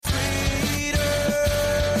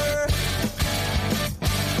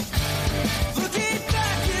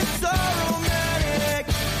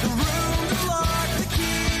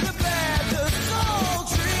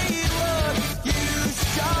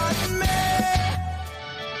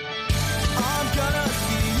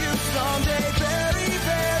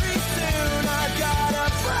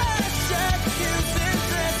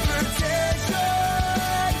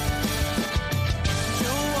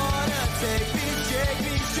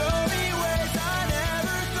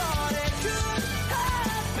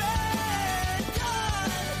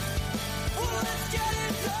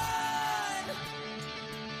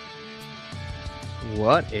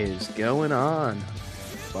What is going on?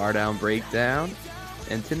 Bardown Breakdown.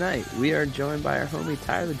 And tonight we are joined by our homie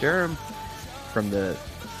Tyler Durham from the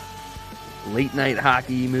late night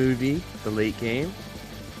hockey movie, The Late Game.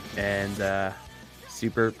 And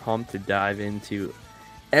super pumped to dive into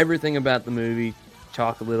everything about the movie,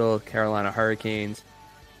 talk a little Carolina Hurricanes.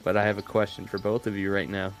 But I have a question for both of you right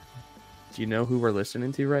now. Do you know who we're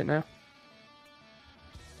listening to right now?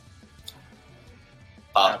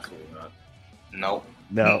 Absolutely not. Nope.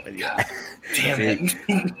 No. God, damn it.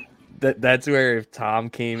 That's where if Tom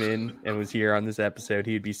came in and was here on this episode,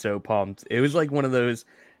 he'd be so pumped. It was like one of those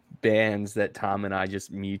bands that Tom and I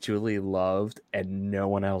just mutually loved and no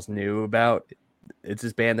one else knew about. It's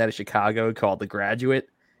this band out of Chicago called The Graduate,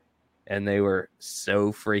 and they were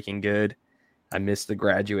so freaking good. I miss The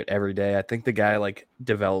Graduate every day. I think the guy like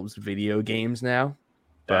develops video games now,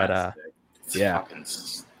 but yeah,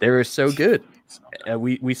 they were so good.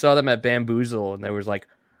 We saw them at Bamboozle, and there was like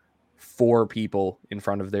 4 people in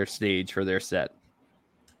front of their stage for their set.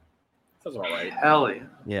 That's all right. Hell yeah.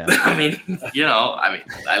 Yeah. I mean,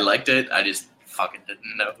 I liked it. I just fucking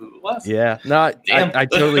didn't know who it was. Yeah. No, Damn. I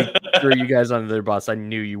totally threw you guys under their bus. I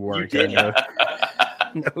knew you weren't. You did.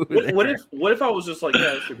 What What if I was just like,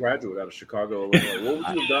 yeah, it's a graduate out of Chicago, Illinois? What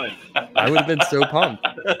would you have done? I would have been so pumped.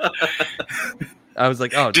 I was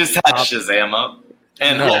like, oh, Just had Shazam up,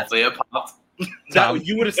 and No. hopefully it popped. Now,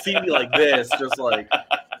 you would have seen me like this, just like,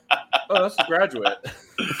 oh, that's a graduate.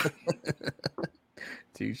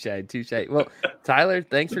 Touche. Well, Tyler,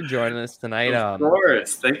 thanks for joining us tonight. Of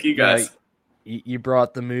course. Thank you guys. You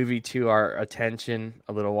brought the movie to our attention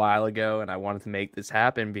a little while ago, and I wanted to make this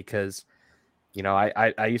happen because,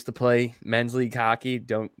 I used to play men's league hockey,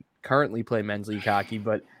 don't currently play men's league hockey,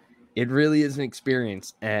 but it really is an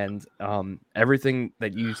experience. And everything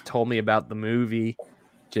that you told me about the movie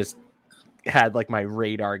just had like my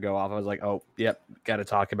radar go off. I was like, oh, yep, got to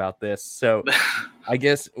talk about this. So I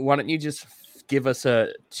guess why don't you just give us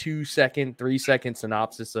a 2-second, 3-second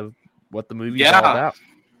synopsis of what the movie is all about?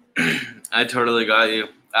 I totally got you.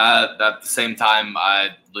 At the same time, I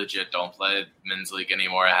legit don't play men's league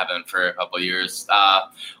anymore. I haven't for a couple of years.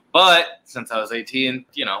 But since I was 18,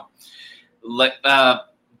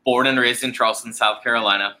 born and raised in Charleston, South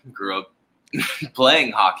Carolina, grew up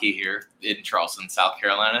playing hockey here in Charleston, South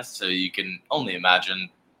Carolina. So you can only imagine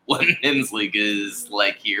what men's league is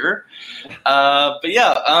like here. So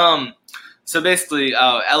basically,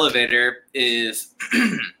 Elevator is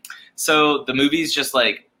so the movie's just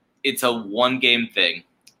like, it's a 1-game thing.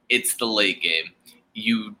 It's the late game.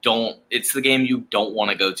 It's the game you don't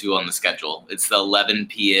want to go to on the schedule. It's the 11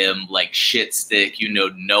 p.m. like shit stick.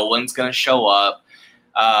 No one's going to show up.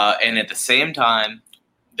 And at the same time,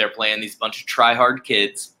 they're playing these bunch of try-hard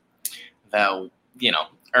kids that,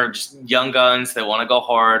 are just young guns. They want to go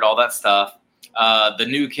hard, all that stuff. The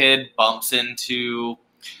new kid bumps into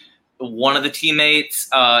one of the teammates,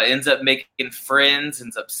 ends up making friends,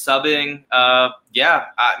 ends up subbing. I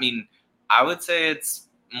would say it's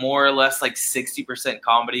more or less like 60%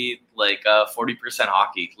 comedy, like 40%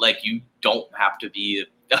 hockey. Like, you don't have to be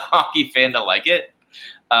a hockey fan to like it.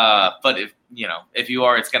 But if you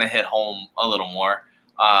are, it's going to hit home a little more.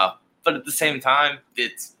 But at the same time,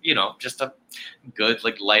 it's, just a good,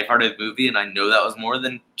 like, lighthearted movie. And I know that was more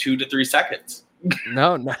than 2 to 3 seconds.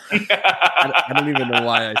 No. I don't even know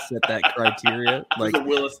why I set that criteria. Like The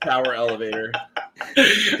Willis Tower elevator.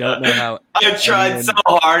 Don't know how. I tried so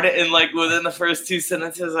hard, and like within the first 2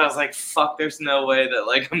 sentences, I was like, "Fuck!" There's no way that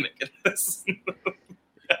like I'm making this.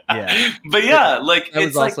 Yeah, but yeah, like that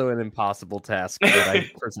it's was also an impossible task that I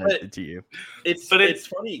presented to you. It's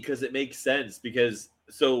funny because it makes sense because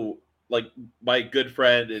like my good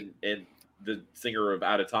friend and the singer of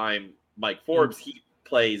Out of Time, Mike Forbes, he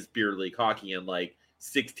plays beer league hockey in like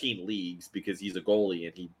 16 leagues because he's a goalie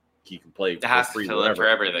and he can play has for free to fill in for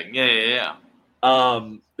everything. Yeah.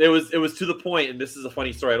 It was to the point, and this is a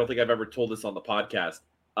funny story. I don't think I've ever told this on the podcast.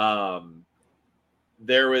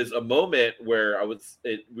 There was a moment where I was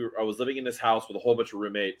living in this house with a whole bunch of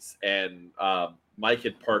roommates, and Mike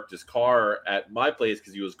had parked his car at my place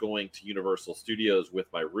because he was going to Universal Studios with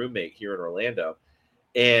my roommate here in Orlando,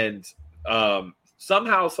 and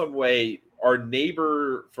somehow, some way, our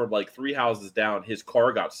neighbor from like 3 houses down, his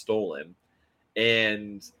car got stolen,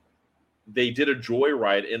 and they did a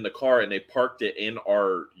joyride in the car and they parked it in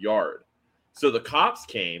our yard. So the cops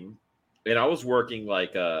came, and I was working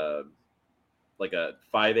like a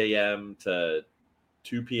 5 a.m. to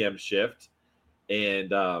 2 p.m. shift. And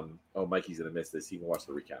Mikey's gonna miss this. He can watch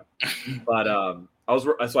the recap. But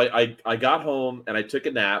I got home and I took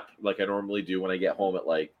a nap like I normally do when I get home at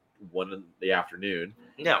like 1 in the afternoon.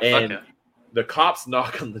 Yeah, and the cops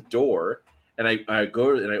knock on the door, And I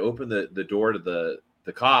go and I open the door to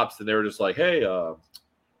the cops, and they were just like, "Hey, do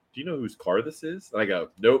you know whose car this is?" And I go,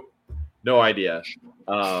 "Nope, no idea."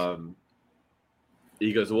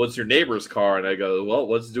 He goes, "Well, what's your neighbor's car?" And I go, "Well,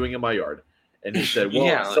 what's it doing in my yard?" And he said,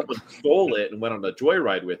 "Well, someone stole it and went on a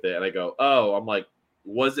joyride with it." And I go, "Oh," I'm like,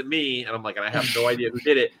 "Was it me?" And I'm like, and I have no idea who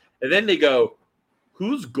did it. And then they go,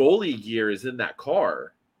 "Whose goalie gear is in that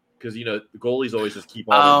car?" Because the goalies always just keep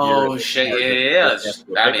all their gear. Oh shit!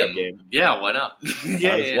 Yeah. Why not?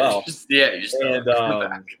 yeah. Well. You just and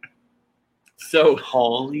so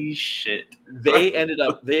holy shit!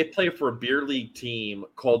 They play for a beer league team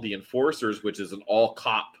called the Enforcers, which is an all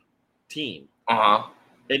cop team.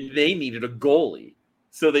 And they needed a goalie.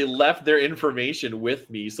 So they left their information with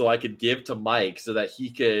me so I could give to Mike so that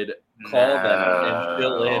he could call them and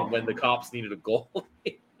fill in when the cops needed a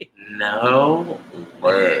goalie. No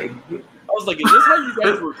way. I was like, is this how you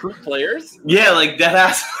guys recruit players? Yeah, like that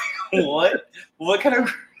ass. What? What kind of...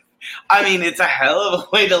 I mean, it's a hell of a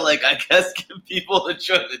way to, like, I guess, get people to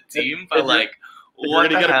join the team, but, like, what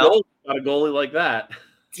the hell? Got a goalie like that.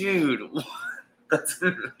 Dude, that's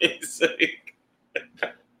amazing.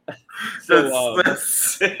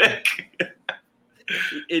 That's sick.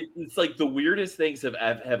 It's like the weirdest things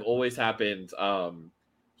have always happened.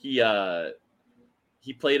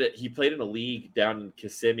 He played in a league down in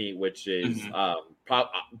Kissimmee, which is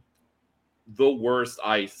the worst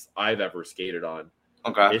ice I've ever skated on.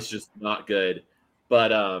 Okay, it's just not good.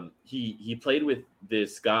 But he played with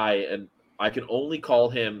this guy, and I can only call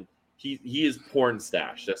him. He is porn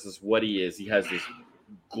stash. This is what he is. He has this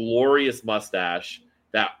glorious mustache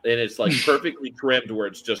and it's like perfectly trimmed where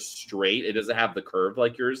it's just straight. It doesn't have the curve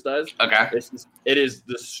like yours does. Okay, it is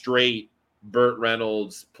the straight Burt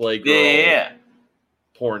Reynolds playgirl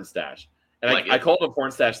porn stash. And I called him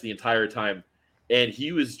porn stash the entire time, and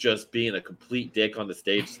he was just being a complete dick on the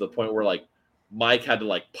stage to the point where like Mike had to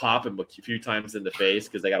like pop him a few times in the face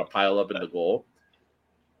because they got to pile up in the goal.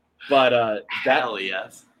 But hell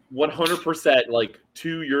yes, 100% like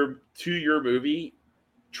to your movie.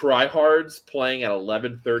 Tryhards playing at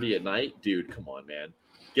 11:30 at night, dude. Come on, man.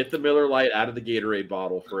 Get the Miller Lite out of the Gatorade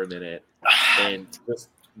bottle for a minute and just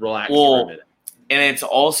relax for a minute. And it's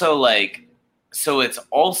also like,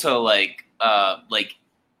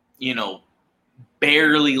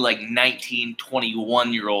 barely like 19,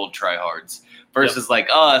 21-year-old tryhards versus like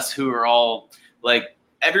us who are all like,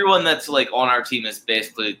 everyone that's like on our team is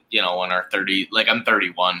basically, in our 30, like I'm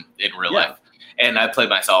 31 in real life and I play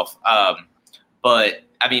myself. But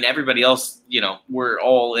I mean, everybody else, we're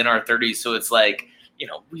all in our 30s. So it's like,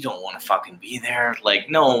 we don't want to fucking be there.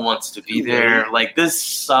 Like, no one wants to be there. Like, this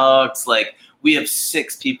sucks. Like, we have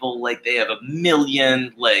 6 people. Like, they have 1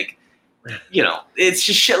 million. Like, it's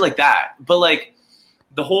just shit like that. But, like,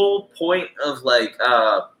 the whole point of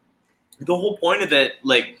it,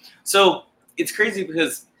 like, so it's crazy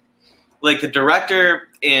because, like, the director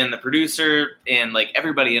and the producer and, like,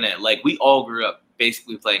 everybody in it, like, we all grew up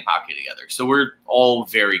basically playing hockey together. So we're all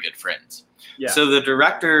very good friends. Yeah. So the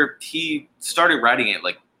director, he started writing it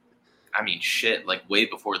like way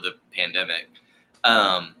before the pandemic.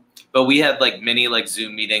 But we had like many like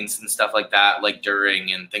Zoom meetings and stuff like that, like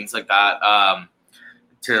during and things like that,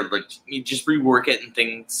 to like just rework it and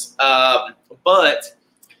things. But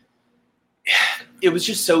it was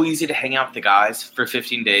just so easy to hang out with the guys for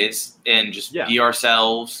 15 days and just be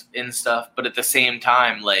ourselves and stuff. But at the same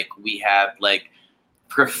time, like we had like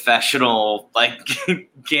professional like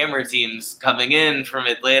camera teams coming in from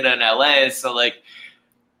Atlanta and LA. So like,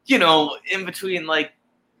 in between like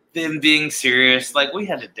them being serious, like we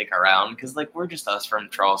had to dick around because like we're just us from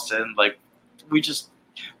Charleston. Like we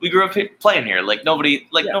grew up playing here. Like nobody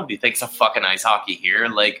thinks of fucking ice hockey here.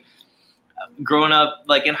 Like growing up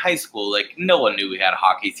like in high school, like no one knew we had a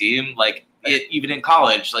hockey team. Like even in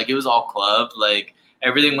college, like it was all club. Like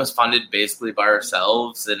everything was funded basically by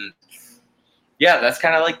ourselves. And yeah, that's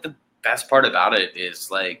kind of like the best part about it is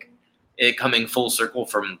like it coming full circle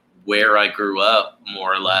from where I grew up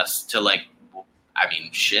more or less to like, I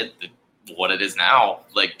mean, what it is now,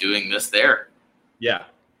 like doing this there. Yeah.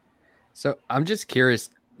 So I'm just curious,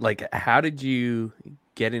 like, how did you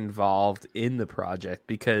get involved in the project?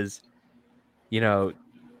 Because,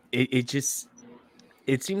 it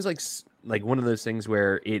seems like one of those things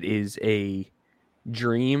where it is a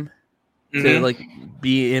dream to like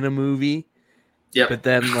be in a movie. Yeah. But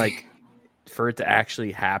then like for it to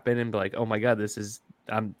actually happen and be like, oh my God,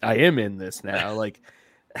 I am in this now. Like,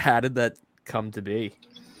 how did that come to be?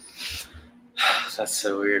 That's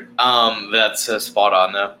so weird. That's so spot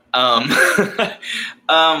on though.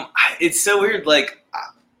 It's so weird. Like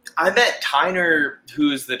I met Tyner,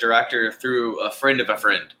 who's the director, through a friend of a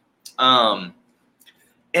friend.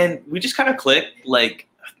 And we just kind of clicked. Like,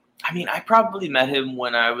 I mean, I probably met him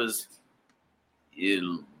when I was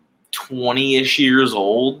 20-ish years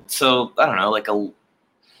old. So I don't know, like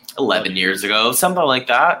 11 years ago, something like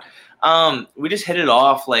that. We just hit it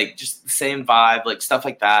off, like just the same vibe, like stuff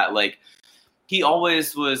like that. Like he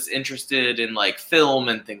always was interested in like film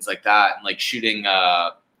and things like that, and like shooting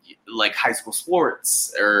like high school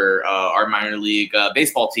sports or our minor league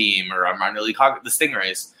baseball team or our minor league hockey, the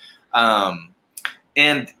Stingrays.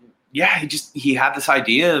 And yeah, he had this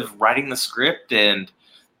idea of writing the script, and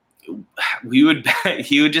he would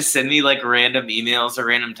just send me like random emails or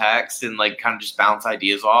random texts and like kind of just bounce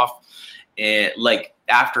ideas off. And like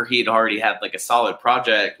after he'd already had like a solid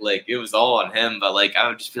project, like it was all on him. But like I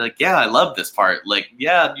would just be like, yeah, I love this part. Like,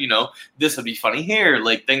 yeah, you know, this would be funny here,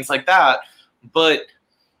 like things like that. But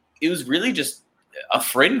it was really just a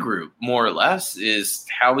friend group, more or less, is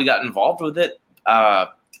how we got involved with it.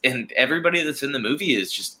 And everybody that's in the movie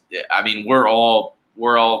is just, I mean, we're all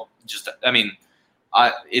just, I mean,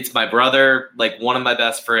 it's my brother, like one of my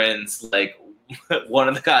best friends, like one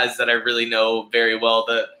of the guys that I really know very well,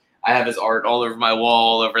 that I have his art all over my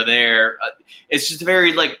wall over there. It's just a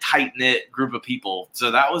very like tight knit group of people. So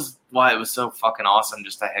that was why it was so fucking awesome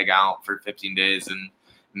just to hang out for 15 days and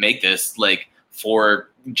make this like for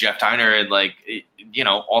Jeff Tyner and like, you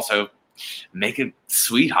know, also make a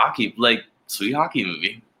sweet hockey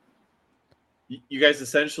movie. You guys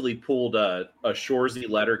essentially pulled a Shoresy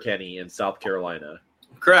Letterkenny in South Carolina.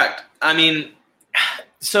 Correct. I mean,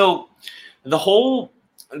 so the whole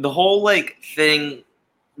like thing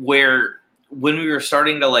where when we were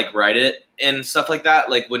starting to like write it and stuff like that,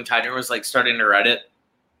 like when Tyner was like starting to write it,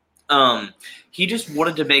 he just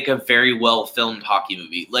wanted to make a very well filmed hockey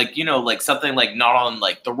movie, like, you know, like something like not on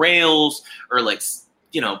like the rails or like,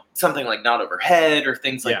 you know, something like not overhead or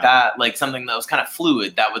things like that, like something that was kind of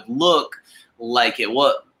fluid that would look like it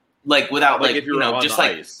was like without like if you know just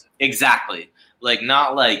like ice. Exactly, like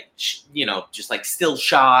not like you know just like still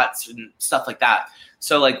shots and stuff like that.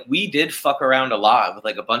 So like we did fuck around a lot with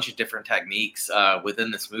like a bunch of different techniques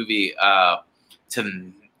within this movie. I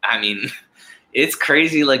mean, it's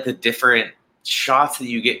crazy like the different shots that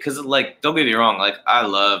you get, because like don't get me wrong, like I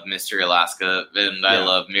love Mystery Alaska and I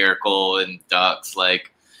love Miracle and Ducks,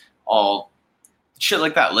 like all shit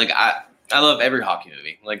like that. Like I love every hockey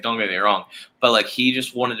movie, like don't get me wrong, but like he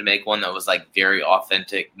just wanted to make one that was like very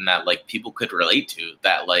authentic and that like people could relate to,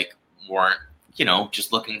 that like weren't, you know,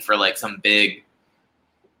 just looking for like some big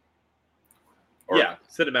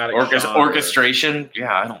cinematic orchestration.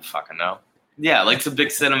 Yeah, I don't fucking know. Yeah, like some big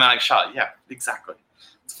cinematic shot. Yeah, exactly.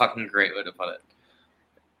 It's a fucking great way to put it.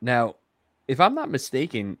 Now, if I'm not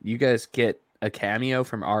mistaken, you guys get a cameo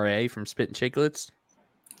from RA from Spittin' Chicklets.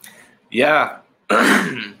 Yeah.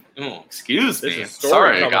 Oh, excuse me.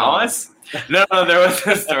 Sorry, guys. No, there was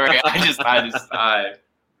a story.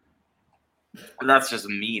 That's just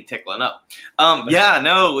me tickling up. Yeah,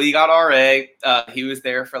 no, we got RA. He was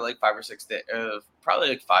there for like 5 or 6 days, probably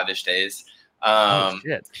like 5-ish days.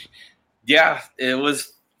 Shit. Yeah, it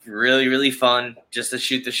was really, really fun just to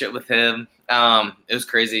shoot the shit with him. It was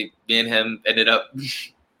crazy. Me and him ended up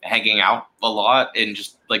hanging out a lot and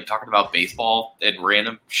just like talking about baseball and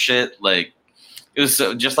random shit. Like it was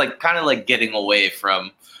just like kind of like getting away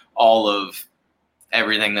from all of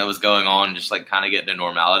everything that was going on, just like kind of getting to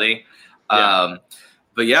normality. Yeah.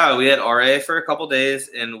 But yeah, we had RA for a couple days,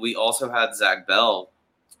 and we also had Zach Bell.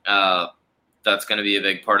 That's going to be a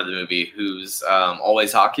big part of the movie. Who's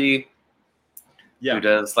Always Hockey. Yeah. Who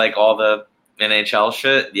does like all the NHL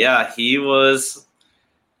shit. Yeah, he was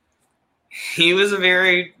a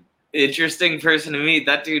very interesting person to meet.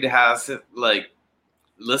 That dude has like,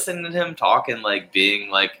 listening to him talk and like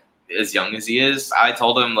being like as young as he is, I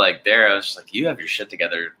told him like I was just like, you have your shit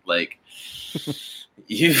together. Like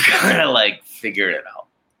you've kind of like figured it out,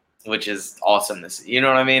 which is awesome. You know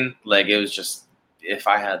what I mean? Like it was just, if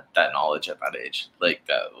I had that knowledge at that age, like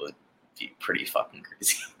that would be pretty fucking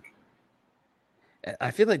crazy.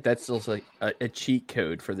 I feel like that's also like a cheat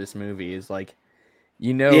code for this movie is like,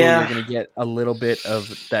 you know, you're going to get a little bit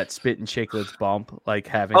of that Spittin' Chicklets bump, like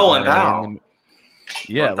having. Oh, and now.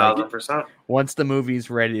 Yeah, 1,000%. Like, once the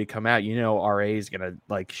movie's ready to come out, you know, RA is going to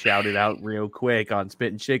like shout it out real quick on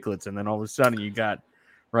Spittin' Chicklets. And then all of a sudden you got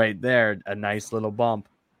right there a nice little bump.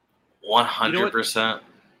 100%.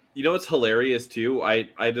 You know what's hilarious too?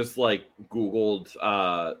 I just like Googled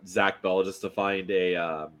Zach Bell just to find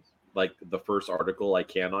a like the first article I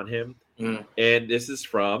can on him. And this is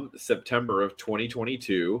from September of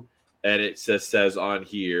 2022. And it says on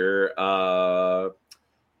here,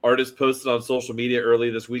 Artist posted on social media early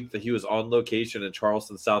this week that he was on location in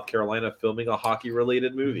Charleston, South Carolina, filming a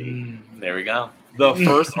hockey-related movie. There we go. The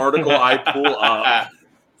first article I pull up.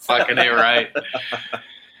 Fucking A, right?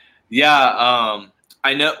 Yeah,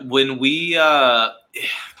 I know when we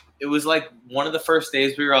it was like one of the first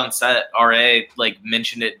days we were on set. RA like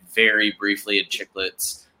mentioned it very briefly in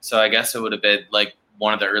Chiclets, so I guess it would have been like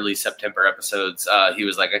one of the early September episodes. He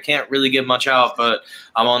was like, I can't really give much out, but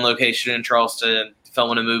I'm on location in Charleston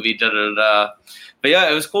filming a movie. Da da da. But yeah,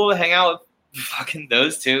 it was cool to hang out with fucking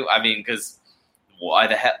those two. I mean, because why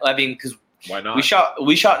the hell? I mean, because why not?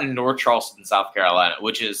 We shot in North Charleston, South Carolina,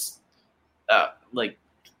 which is like,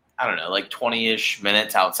 I don't know, like 20-ish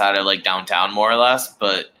minutes outside of like downtown, more or less.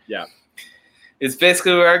 But yeah, it's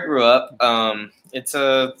basically where I grew up. It's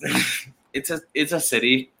a it's a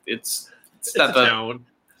city. It's not a town.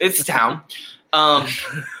 It's a town.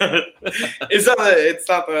 It's not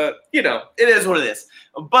the, you know, it is what it is.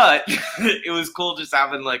 But it was cool just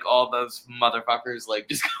having like all those motherfuckers like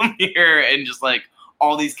just come here and just like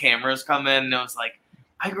all these cameras come in. And it was like,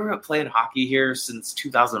 I grew up playing hockey here since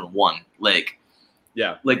 2001. Like,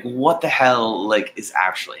 yeah, like what the hell like is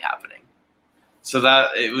actually happening? So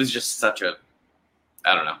that it was just such a,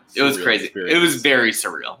 I don't know. It was crazy. Experience. It was very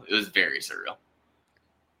surreal. It was very surreal.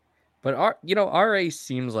 But RA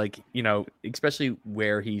seems like, you know, especially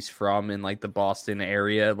where he's from in like the Boston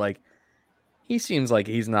area, like he seems like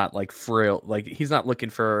he's not like like he's not looking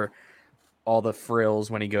for all the frills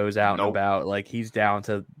when he goes out and about. Like he's down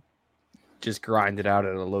to just grind it out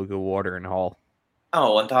at a local watering hole.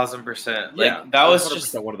 Oh, 1,000%. Like Yeah, that was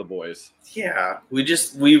just one of the boys. Yeah,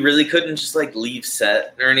 we really couldn't just like leave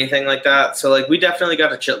set or anything like that. So like we definitely got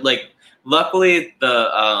to chill. Like luckily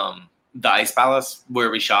the Ice Palace where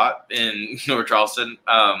we shot in North Charleston,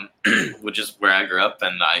 which is where I grew up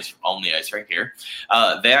and the only ice rink here,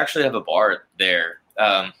 they actually have a bar there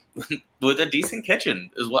with a decent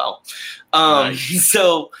kitchen as well. Nice.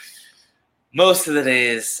 So most of the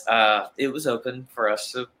days it was open for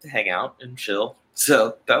us to hang out and chill.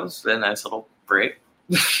 So that was a nice little break.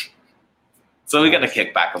 So we got to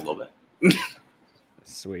kick back a little bit.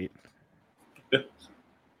 Sweet.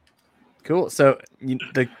 Cool. So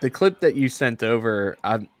the clip that you sent over,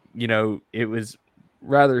 you know, it was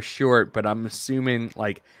rather short, but I'm assuming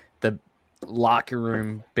like the locker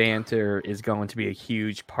room banter is going to be a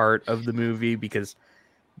huge part of the movie because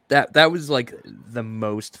that was like the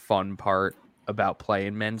most fun part about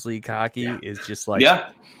playing men's league hockey is just like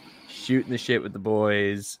shooting the shit with the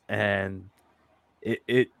boys, and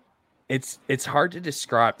it's hard to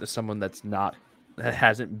describe to someone that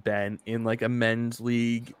hasn't been in like a men's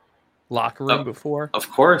league locker room before. Of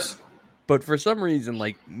course. But for some reason,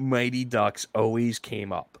 like Mighty Ducks always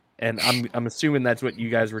came up. And I'm assuming that's what you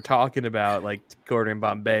guys were talking about, like Gordon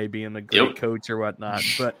Bombay being a great coach or whatnot.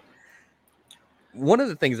 But one of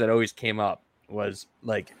the things that always came up was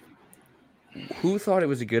like, who thought it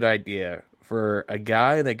was a good idea for a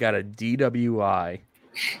guy that got a DWI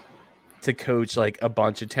to coach like a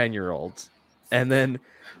bunch of 10-year-olds? And then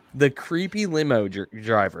the creepy limo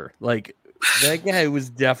driver, like, that guy was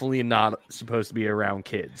definitely not supposed to be around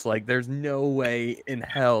kids. Like, there's no way in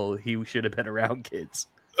hell he should have been around kids.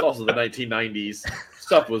 It's also the 1990s.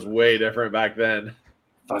 Stuff was way different back then.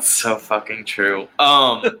 That's so fucking true.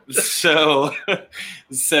 So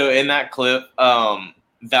in that clip,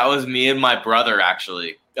 that was me and my brother,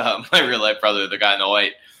 actually. My real life brother, the guy in the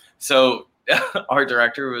white. So our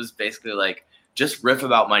director was basically like, just riff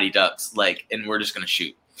about Mighty Ducks, like, and we're just going to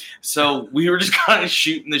shoot. So we were just kind of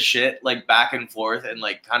shooting the shit like back and forth and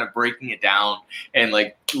like kind of breaking it down and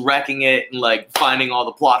like wrecking it and like finding all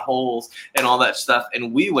the plot holes and all that stuff.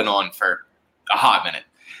 And we went on for a hot minute.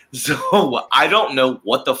 So I don't know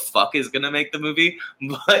what the fuck is going to make the movie,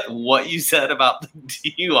 but what you said about the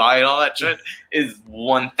DUI and all that shit is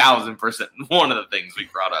 1,000% one of the things we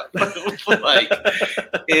brought up. Like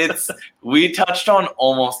we touched on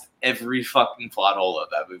almost every fucking plot hole of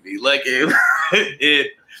that movie. Like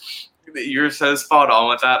you're so spot on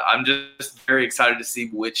with that. I'm just very excited to see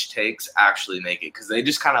which takes actually make it because they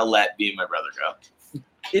just kind of let me and my brother go.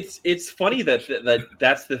 It's funny that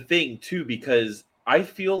that's the thing too, because I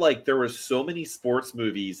feel like there were so many sports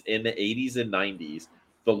movies in the 80s and 90s.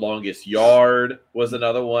 The Longest Yard was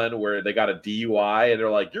another one where they got a DUI and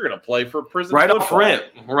they're like, "You're gonna play for prison." Right off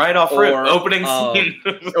rip. Opening scene.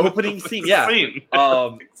 Opening scene. Yeah.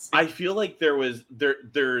 I feel like there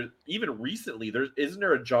even recently isn't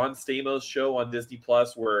there a John Stamos show on Disney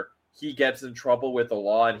Plus where he gets in trouble with the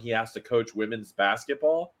law and he has to coach women's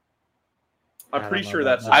basketball? I'm pretty sure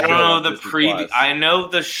that's. I don't know the I know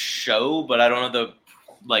the show, but I don't know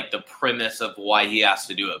the premise of why he has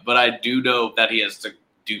to do it. But I do know that he has to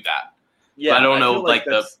do that. Yeah, But I don't know, feel like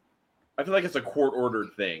the. I feel like it's a court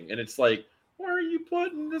ordered thing, and it's like, why are you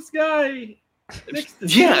putting this guy next to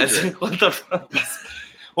Yeah, it's children? like, what the fuck?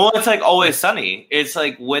 Well, it's like Always Sunny. It's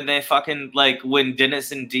like when they fucking like when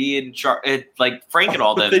Dennis and Dee and like Frank and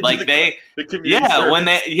all them, They do like the community when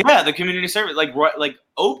service. the community service, like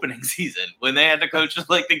opening season when they had to coach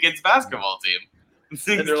like the kids basketball team.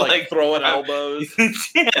 And they're like throwing elbows.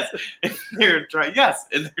 Yes, and they're trying. Yes,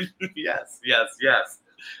 and yes.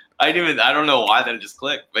 I don't know why that just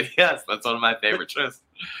clicked, but yes, that's one of my favorite shows.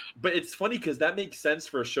 But it's funny because that makes sense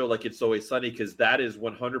for a show like It's Always Sunny, because that is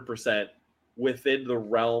 100% within the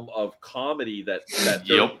realm of comedy that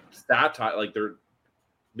they're satire, like they're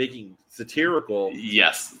making satirical.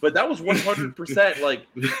 Yes, but that was 100%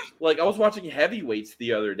 like I was watching Heavyweights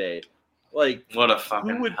the other day. Like, what a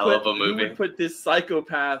fucking hell of a movie! Who would put this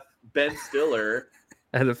psychopath Ben Stiller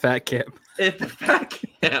at a fat camp? At the fat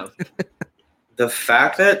camp. The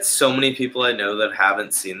fact that so many people I know that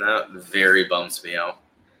haven't seen that very bums me out.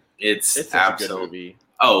 It's such absolutely a good movie.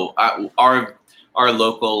 Oh, our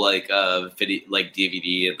local video, like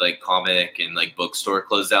DVD and like comic and like bookstore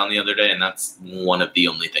closed down the other day, and that's one of the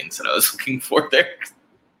only things that I was looking for there.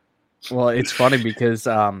 Well, it's funny because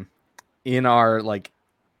in our like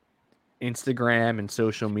Instagram and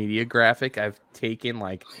social media graphic, I've taken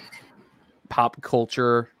like pop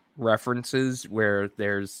culture references where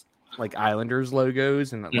there's like Islanders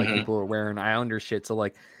logos and like people are wearing Islanders shit. So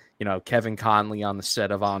like, you know, Kevin Conley on the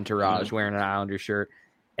set of Entourage wearing an Islanders shirt,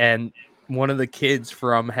 and one of the kids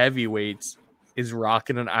from Heavyweights is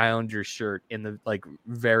rocking an Islanders shirt in the like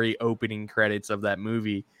very opening credits of that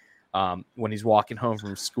movie. When he's walking home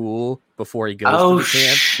from school before he goes to the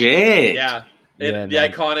camp. Shit. Yeah. And the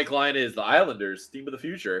iconic line is the Islanders, team of the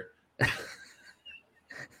future.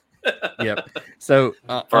 Yep. So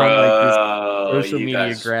on like this social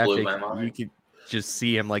media graphic, you could just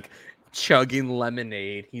see him like chugging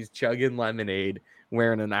lemonade. He's chugging lemonade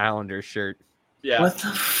wearing an Islanders shirt. Yeah. What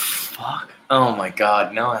the fuck? Oh my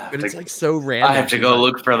god! Now I have But it's like so random. I have to go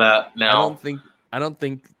look for that now. I don't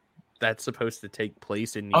think that's supposed to take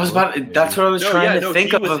place in New York. That's what I was trying to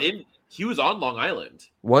think of. He was on Long Island.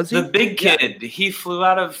 Was he? The big kid. He flew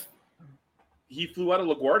out of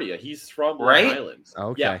LaGuardia. He's from Long Island.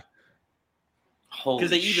 Okay. Yeah. Because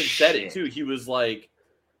they even said it too. He was like,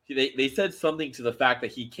 they said something to the fact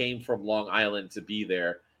that he came from Long Island to be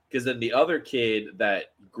there. Because then the other kid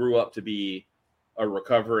that grew up to be a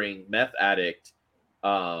recovering meth addict,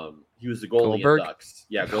 he was the goalie in Ducks.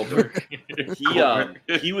 Yeah, Goldberg.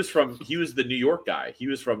 He was the New York guy. He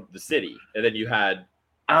was from the city, and then you had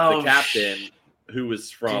the captain who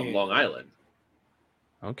was from Long Island.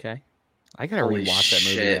 Okay, I gotta rewatch that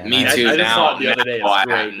movie. Me too. I just saw it the other day. It's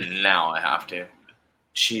great. Now I have to.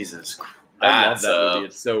 Jesus Christ. I love that movie.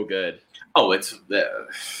 It's so good. Oh, it's.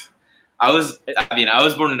 I was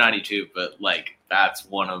born in '92, but like that's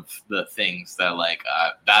one of the things that like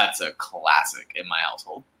that's a classic in my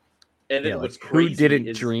household. And then what's crazy who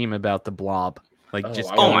didn't dream about the Blob? Like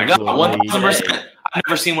oh my god, 100%. I've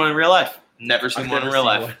never seen one in real life. Never seen one in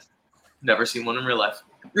real life.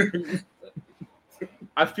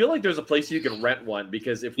 I feel like there's a place you can rent one,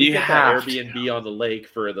 because if we get that Airbnb on the lake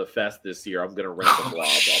for the fest this year, I'm gonna rent the Blob.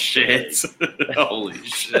 Shit! Holy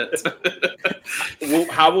shit!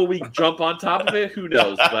 How will we jump on top of it? Who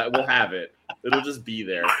knows? But we'll have it. It'll just be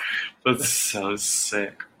there. That's so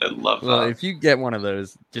sick. I love that. Well, if you get one of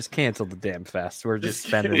those, just cancel the damn fest. We're just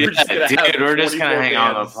spending. We're just gonna hang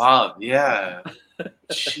out on the pub. Yeah.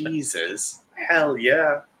 Jesus. Hell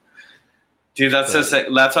yeah. Dude, that's so sick.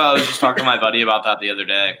 That's why I was just talking to my buddy about that the other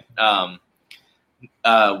day. I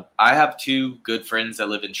have two good friends that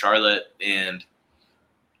live in Charlotte, and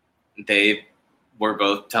they were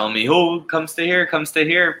both telling me, "Oh, come stay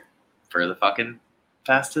here for the fucking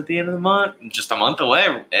fest at the end of the month, just a month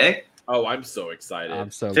away." Eh? Oh, I'm so excited!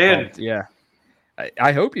 I'm so pumped. Yeah,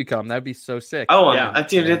 I hope you come. That'd be so sick. Oh yeah,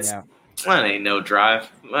 dude, that ain't no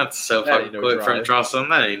drive. That's so fucking quick from Charleston.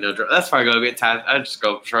 That ain't no drive. That's why I go get tattooed. I just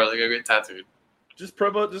go Charlotte, go get tattooed. Just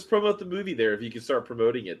promote the movie there. If you can start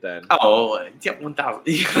promoting it, then. Oh yeah, 1,000.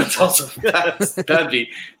 That's awesome. That'd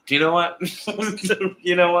be. Do you know what?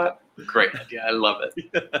 You know what? Great idea. I love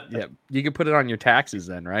it. Yeah, you can put it on your taxes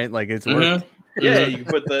then, right? Like it's worth. Yeah, you can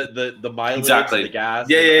put the mileage, exactly. The gas.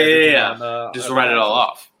 Yeah. Just write it all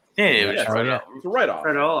off. Yeah, just write it off. Write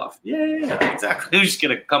it all off. Yeah, exactly. You just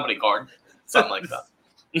get a company card, something like that.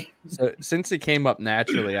 So since it came up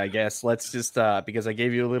naturally, I guess let's just because I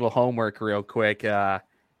gave you a little homework real quick,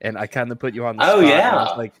 and I kind of put you on the spot. Yeah. I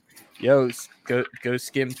was like, yo, go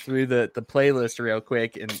skim through the playlist real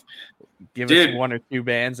quick, and give Dude. us one or two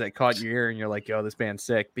bands that caught your ear and you're like, yo, this band's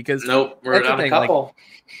sick. Because Nope, we're that's the on a thing, like, couple.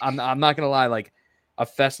 I'm not gonna lie, like a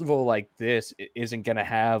festival like this isn't gonna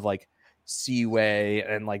have like Seaway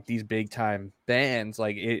and like these big time bands.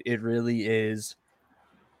 Like it really is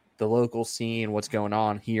the local scene, what's going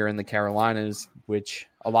on here in the Carolinas, which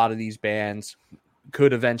a lot of these bands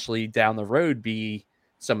could eventually down the road be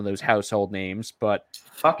some of those household names. But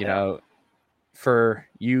Fuck you yeah. know, for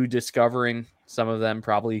you discovering some of them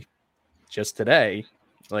probably just today,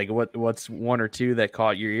 like what's one or two that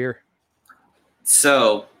caught your ear?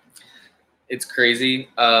 So it's crazy.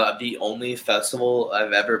 The only festival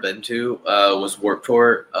I've ever been to was Warped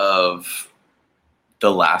Tour of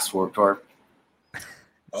the last Warped Tour.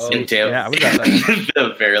 In Tampa. Yeah, I was at that.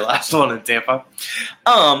 The very last one in Tampa.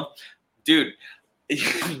 Dude,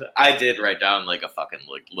 I did write down like a fucking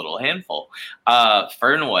like little handful.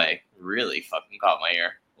 Fernway really fucking caught my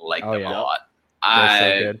ear. Like them a lot. They're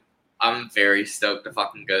so good. I'm very stoked to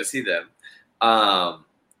fucking go see them. What's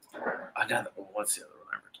the other one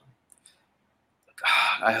I wrote down?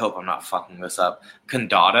 God, I hope I'm not fucking this up.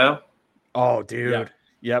 Condado. Oh, dude.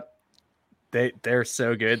 Yep. They're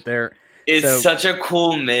so good. It's such a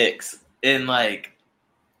cool mix. And like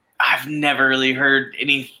I've never really heard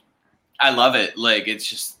any. I love it. Like it's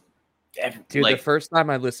just dude, like, the first time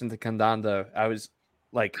I listened to Condado, I was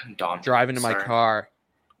like driving in my car.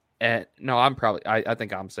 And no, I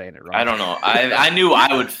think I'm saying it wrong. I don't know. I knew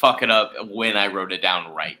I would fuck it up when I wrote it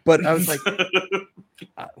down right. But I was like,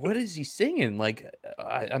 what is he singing? Like,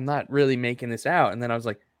 I'm not really making this out. And then I was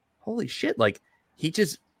like, holy shit. Like, he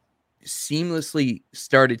just seamlessly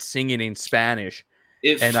started singing in Spanish.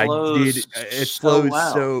 It flows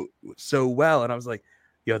so well. And I was like,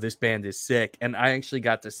 yo, this band is sick. And I actually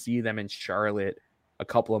got to see them in Charlotte a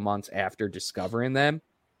couple of months after discovering them.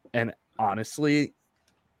 And honestly,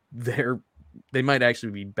 they might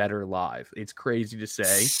actually be better live. It's crazy to say.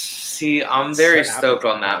 See, I'm very stoked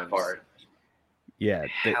on that part. Yeah,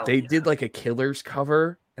 they did like a Killers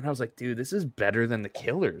cover, and I was like, dude, this is better than the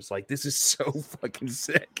Killers. Like, this is so fucking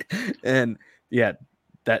sick. And yeah,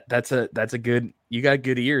 that's a good. You got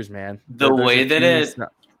good ears, man. The way that it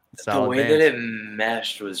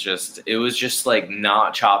meshed was just like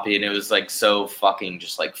not choppy, and it was like so fucking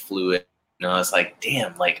just like fluid. And I was like,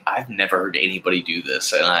 damn, like I've never heard anybody do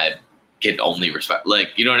this, and I get only respect.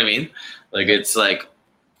 Like, you know what I mean? Like it's like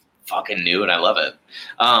fucking new, and I love it.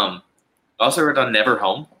 Also wrote on Never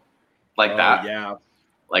Home, like that. Yeah,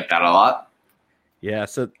 like that a lot. Yeah,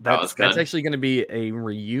 so that's actually going to be a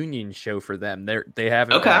reunion show for them. They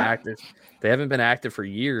haven't been active. They haven't been active for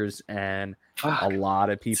years, and a lot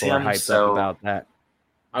of people are hyped up about that.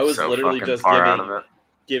 I was literally just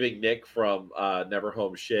giving Nick from Never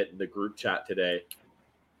Home shit in the group chat today,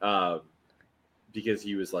 because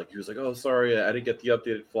he was like, oh, sorry, I didn't get the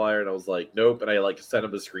updated flyer, and I was like, nope, and I like sent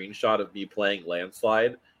him a screenshot of me playing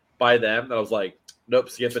Landslide by them, and I was like, nope,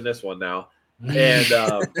 skipping this one now, and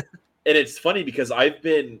and it's funny because I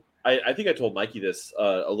think I told Mikey this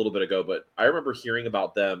a little bit ago, but I remember hearing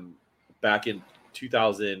about them back in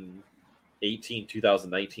 2018,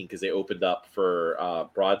 2019, because they opened up for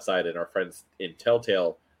Broadside and our friends in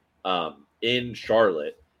Telltale in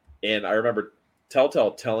Charlotte. And I remember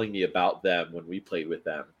Telltale telling me about them when we played with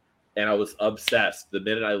them. And I was obsessed. The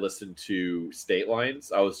minute I listened to State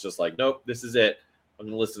Lines, I was just like, nope, this is it. I'm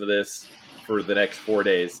going to listen to this for the next 4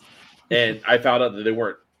 days. And I found out that they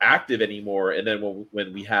weren't active anymore. And then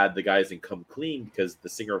when we had the guys in Come Clean, because the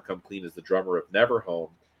singer of Come Clean is the drummer of Never Home,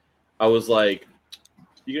 I was like,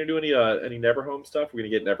 you going to do any Never Home stuff? We're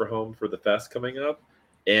going to get Never Home for the fest coming up.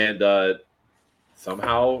 And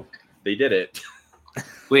somehow they did it.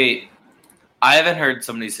 Wait, I haven't heard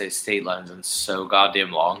somebody say State Lines in so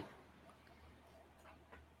goddamn long.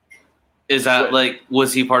 Is that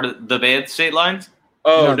was he part of the band State Lines?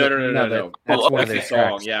 Oh, no. That's one of their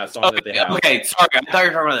songs. Yeah, a song that they have. Okay, sorry. I thought you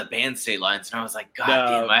were talking about the band State Lines, and I was like, God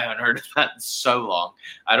damn, I haven't heard of that in so long.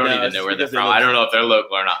 I don't even know where they're from. I don't know if they're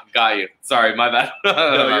local or not. Got you. Sorry, my bad.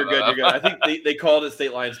 No, you're good. You're good. I think they called it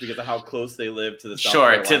State Lines because of how close they live to the South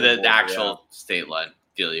Carolina to the actual state line.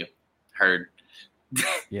 Feel you. Heard.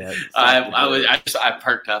 Yeah. I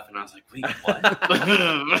perked up and I was like, wait, what?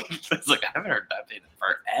 I was like, I haven't heard that band in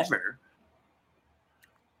forever.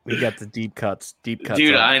 We got the deep cuts. Dude,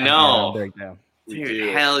 I know. Dude,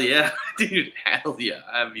 hell yeah. Dude, hell yeah.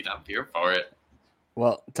 I mean, I'm here for it.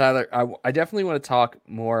 Well, Tyler, I definitely want to talk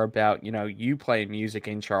more about, you playing music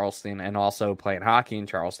in Charleston and also playing hockey in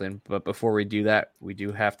Charleston. But before we do that, we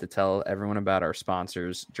do have to tell everyone about our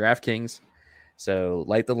sponsors, DraftKings. So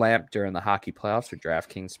light the lamp during the hockey playoffs for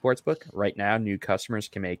DraftKings Sportsbook. Right now, new customers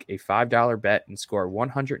can make a $5 bet and score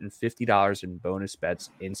 $150 in bonus bets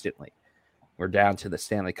instantly. We're down to the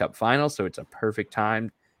Stanley Cup final, so it's a perfect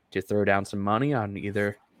time to throw down some money on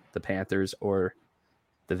either the Panthers or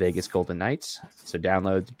the Vegas Golden Knights. So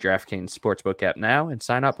download the DraftKings Sportsbook app now and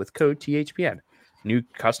sign up with code THPN. New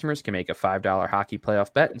customers can make a $5 hockey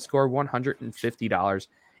playoff bet and score $150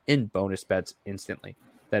 in bonus bets instantly.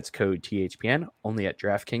 That's code THPN only at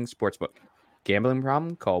DraftKings Sportsbook. Gambling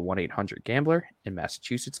problem? Call 1-800-GAMBLER. In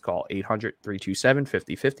Massachusetts, call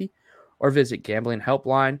 800-327-5050 or visit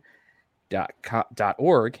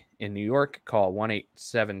gamblinghelpline.org. In New York, call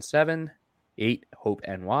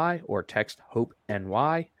 1-877-8-HOPE-NY or text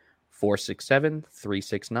HOPE-NY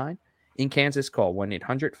 467-369. In Kansas, call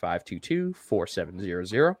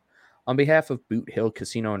 1-800-522-4700. On behalf of Boot Hill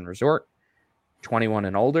Casino and Resort, 21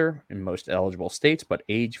 and older in most eligible states, but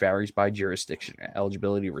age varies by jurisdiction.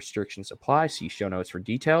 Eligibility restrictions apply. See show notes for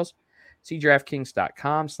details. See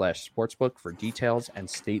DraftKings.com/sportsbook for details and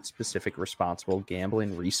state-specific responsible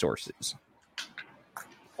gambling resources.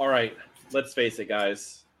 All right, let's face it,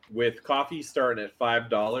 guys. With coffee starting at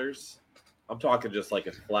 $5, I'm talking just like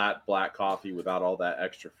a flat black coffee without all that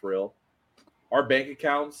extra frill. Our bank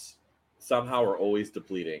accounts somehow are always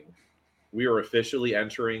depleting. We are officially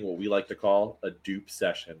entering what we like to call a dupe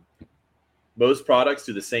session. Most products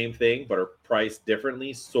do the same thing, but are priced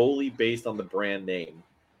differently solely based on the brand name.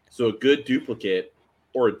 So a good duplicate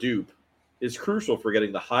or a dupe is crucial for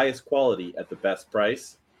getting the highest quality at the best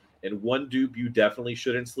price. And one dupe you definitely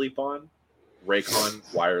shouldn't sleep on, Raycon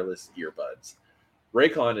wireless earbuds.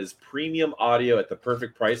 Raycon is premium audio at the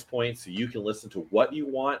perfect price point so you can listen to what you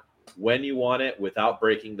want, when you want it, without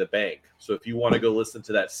breaking the bank. So if you want to go listen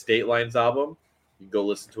to that State Lines album, you can go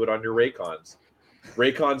listen to it on your Raycons.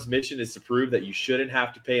 Raycon's mission is to prove that you shouldn't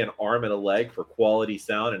have to pay an arm and a leg for quality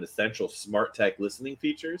sound and essential smart tech listening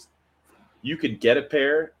features. You can get a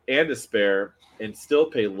pair and a spare and still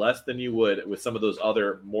pay less than you would with some of those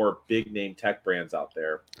other more big name tech brands out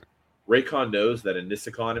there. Raycon knows that in this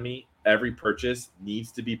economy, every purchase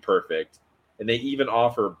needs to be perfect, and they even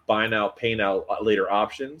offer buy now, pay now later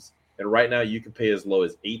options. And right now, you can pay as low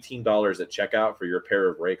as $18 at checkout for your pair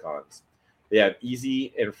of Raycons. They have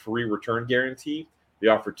easy and free return guarantee. They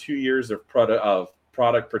offer 2 years of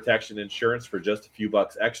product protection insurance for just a few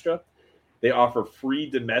bucks extra. They offer free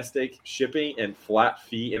domestic shipping and flat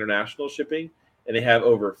fee international shipping. And they have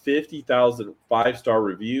over 50,000 5-star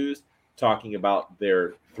reviews talking about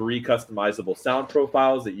their 3 customizable sound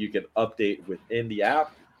profiles that you can update within the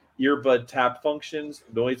app, earbud tap functions,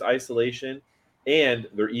 noise isolation, and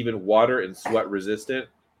they're even water and sweat resistant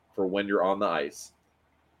for when you're on the ice.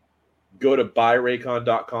 Go to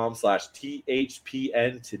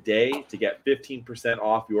buyraycon.com/THPN today to get 15%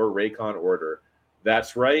 off your Raycon order.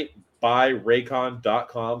 That's right,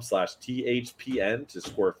 buyraycon.com/THPN to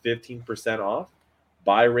score 15% off.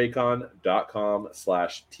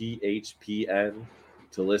 buyraycon.com/THPN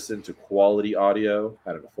to listen to quality audio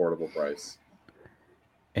at an affordable price.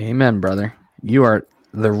 Amen, brother. You are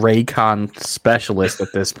the Raycon specialist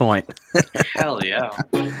at this point. Hell yeah.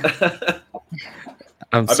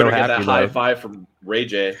 I'm I so better get happy. that high five from Ray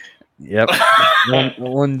J. Yep.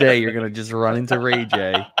 one day you're gonna just run into Ray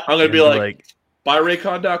J. I'm gonna be like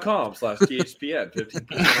buyraycon.com/THPN,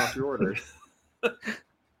 15% off your order.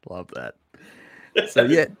 Love that. So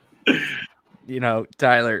yeah,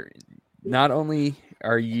 Tyler, not only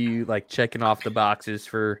are you like checking off the boxes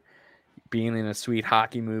for being in a sweet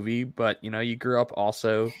hockey movie, but you grew up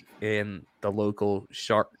also in the local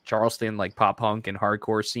Charleston like pop punk and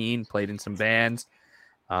hardcore scene, played in some bands.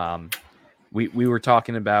 We were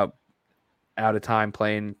talking about Out of Time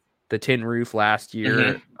playing the Tin Roof last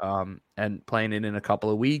year, and playing it in a couple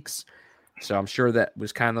of weeks. So I'm sure that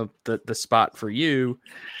was kind of the spot for you.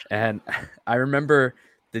 And I remember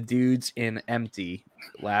the dudes in Empty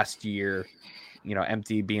last year,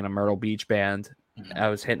 Empty being a Myrtle Beach band. I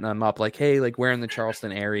was hitting them up like, hey, like where in the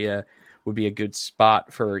Charleston area would be a good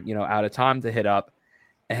spot for, Out of Time to hit up.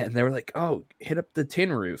 And they were like, oh, hit up the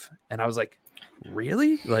Tin Roof. And I was like,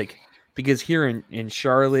 really? Like, because here in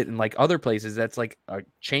Charlotte and like other places, that's like a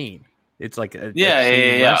chain. It's like a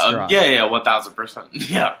chain restaurant. 1000%.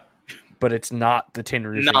 Yeah. But it's not the Tin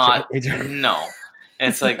Roof. No.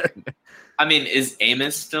 It's like, I mean, is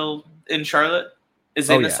Amos still in Charlotte?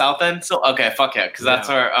 Is Amos South End? So okay, fuck yeah, because that's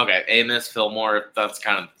where Amos, Fillmore, that's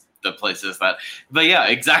kind of the places that. But yeah,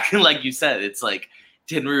 exactly like you said, it's like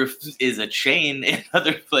Tin Roof is a chain in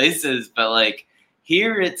other places, but like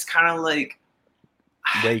here, it's kind of like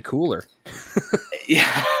way cooler.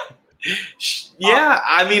 Yeah,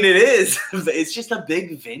 I mean it is. It's just a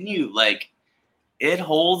big venue, like. It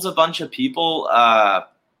holds a bunch of people.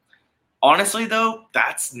 Honestly, though,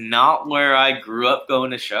 that's not where I grew up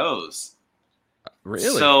going to shows.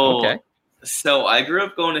 Really? So, okay. So I grew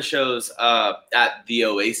up going to shows at the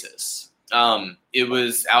Oasis. It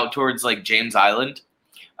was out towards like James Island,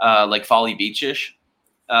 like Folly Beach-ish.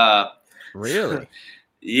 Really?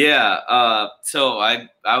 Yeah. So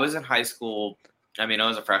I was in high school. I mean, I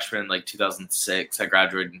was a freshman in like 2006. I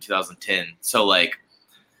graduated in 2010. So like,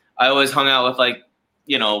 I always hung out with like,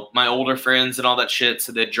 my older friends and all that shit.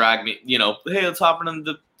 So they'd drag me, hey, let's hop in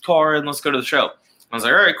the car and let's go to the show. I was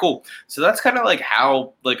like, all right, cool. So that's kind of like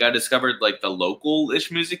how like I discovered like the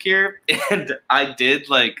local-ish music here. And I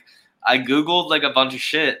Googled like a bunch of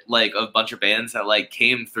shit, like a bunch of bands that like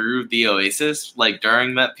came through the Oasis like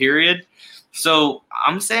during that period. So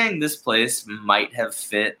I'm saying this place might have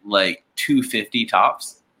fit like 250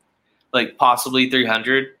 tops, like possibly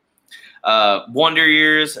 300. Wonder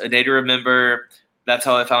Years, A Day to Remember. That's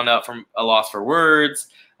how I found out from A Loss for Words.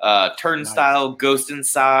 Turnstile, nice. Ghost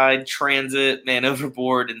Inside, Transit, Man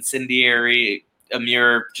Overboard, Incendiary, A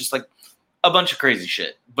Mirror, just like a bunch of crazy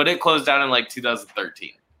shit. But it closed down in like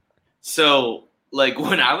 2013. So like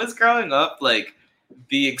when I was growing up, like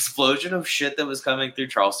the explosion of shit that was coming through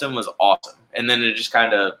Charleston was awesome. And then it just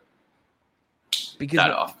kind of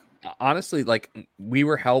died off. Honestly, like we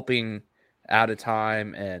were helping Out of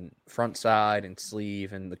Time and Frontside and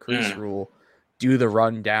Sleeve and the Crease Rule do the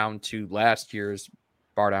run down to last year's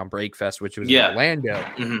Bardown Breakfest, which was in Orlando.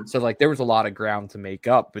 Mm-hmm. So like there was a lot of ground to make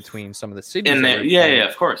up between some of the cities. And yeah,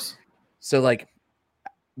 of course. So like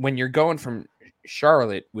when you're going from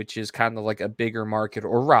Charlotte, which is kind of like a bigger market,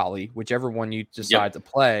 or Raleigh, whichever one you decide to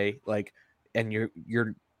play, like, and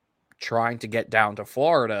you're trying to get down to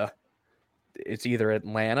Florida, it's either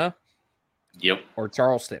Atlanta, or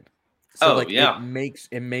Charleston. So it makes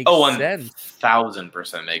sense.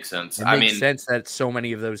 1,000% makes sense. It makes sense that so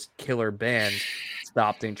many of those killer bands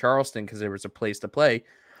stopped in Charleston because there was a place to play.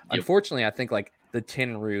 Unfortunately, I think like the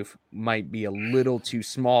Tin Roof might be a little too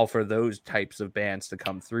small for those types of bands to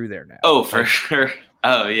come through there now. Oh, for sure.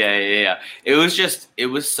 Oh, yeah. It was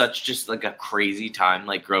such like a crazy time,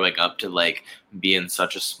 like growing up to like be in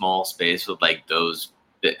such a small space with like those.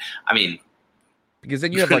 I mean, because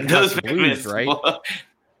then you have like those Blues, right?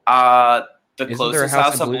 The closest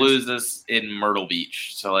House of Blues is in Myrtle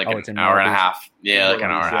Beach, so like an hour and a half. Yeah, like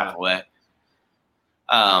an hour and a half away.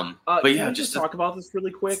 But yeah, just talk about this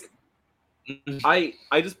really quick. I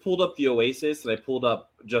just pulled up the Oasis and I pulled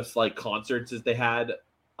up just like concerts that they had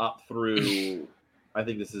up through. I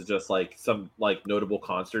think this is just like some like notable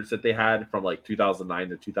concerts that they had from like 2009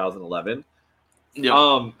 to 2011. Yep.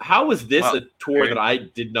 How was this a tour that I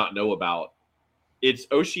did not know about? It's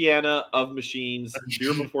Oceana, Of Machines,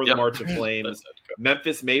 Fear Before the March of Flames,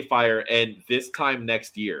 Memphis Mayfire, and This Time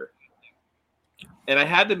Next Year. And I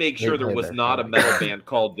had to make sure there was not a metal band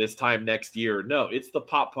called This Time Next Year. No, it's the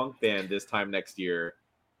pop punk band This Time Next Year.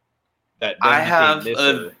 I have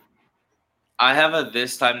a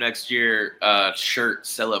This Time Next Year shirt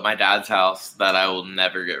still at my dad's house that I will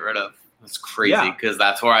never get rid of. It's crazy because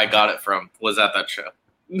that's where I got it from. Was at that show.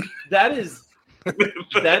 That is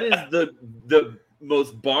the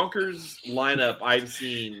most bonkers lineup I've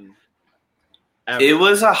seen ever. It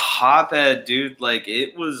was a hotbed, dude. Like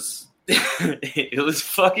it was it was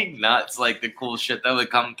fucking nuts, like the cool shit that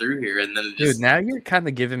would come through here. And then dude, now you're kind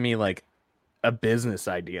of giving me like a business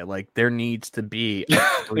idea. Like there needs to be a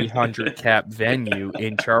 300 cap venue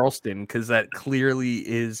in Charleston because that clearly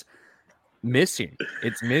is missing.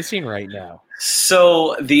 It's missing right now.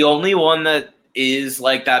 So the only one that is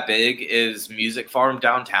like that big is Music Farm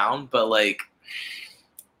downtown, but like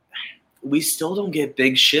we still don't get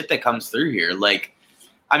big shit that comes through here. Like,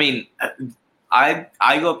 I mean, I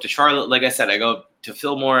go up to Charlotte, like I said, I go to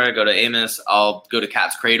Fillmore, I go to Amos, I'll go to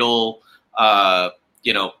Cat's Cradle. The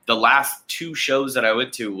last two shows that I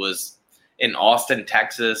went to was in Austin,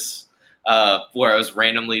 Texas, where I was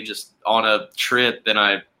randomly just on a trip and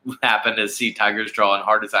I happened to see Tigers Draw and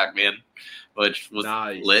Heart Attack Man, which was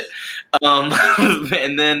lit.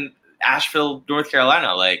 And then Asheville, North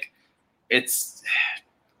Carolina, like it's,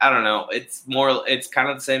 I don't know. It's kind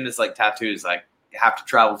of the same as like tattoos. Like you have to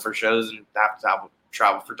travel for shows and have to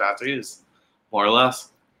travel for tattoos, more or less.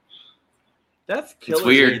 That's killer. It's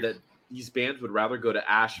weird that these bands would rather go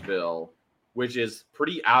to Asheville, which is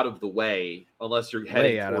pretty out of the way, unless you're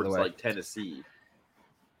heading towards like Tennessee.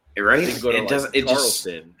 Right?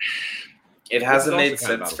 Charleston. It hasn't made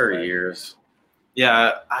sense for years.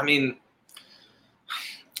 Yeah, I mean,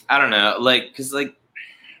 I don't know, like, because like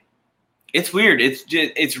it's weird.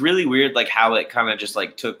 It's really weird, like how it kind of just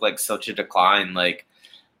like took like such a decline. Like,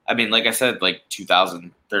 I mean, like I said, like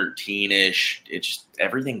 2013-ish, it just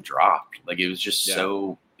everything dropped. Like it was just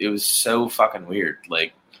so fucking weird.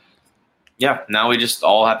 Like, yeah, now we just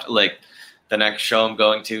all have to like the next show I'm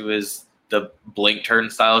going to is the Blink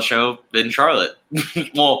Turnstile show in Charlotte.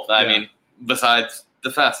 Well, I mean, besides the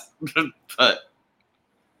fest, but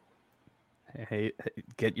Hey,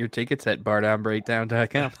 get your tickets at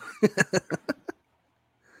bardownbreakdown.com.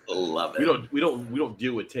 love it. We don't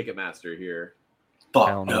deal with Ticketmaster here.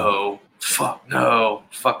 Fuck no. Fuck no.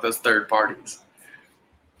 Fuck those third parties.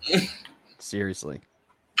 Seriously.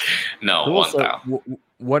 No, Cool. one So, pound.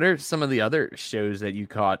 what are some of the other shows that you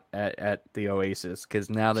caught at the Oasis? Because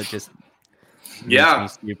now that just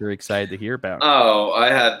makes me super excited to hear about. Oh, I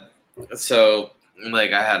had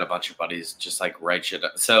a bunch of buddies just like write shit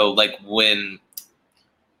up. So like the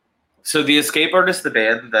Escape Artists, the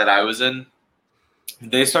band that I was in,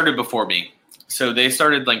 they started before me. So they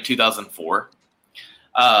started like 2004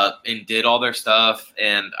 and did all their stuff.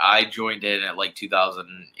 And I joined in at like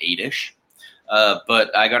 2008-ish.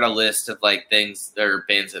 But I got a list of like things or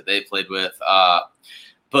bands that they played with.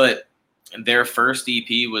 But their first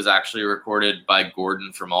EP was actually recorded by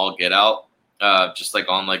Gordon from All Get Out. Just like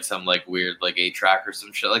on like some like weird like 8-track or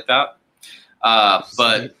some shit like that.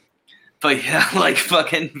 But yeah, like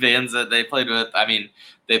fucking bands that they played with. I mean,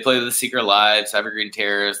 they played with The Secret Lives, Evergreen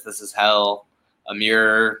Terrace, This Is Hell, A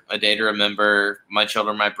Mirror, A Day to Remember, My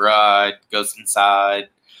Children, My Bride, Ghost Inside,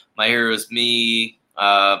 My Hero Is Me,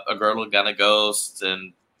 A Girl Gonna Ghost,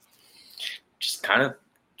 and just kind of,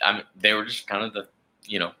 they were just kind of the,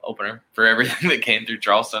 opener for everything that came through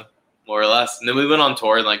Charleston, more or less. And then we went on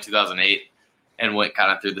tour in like 2008 and went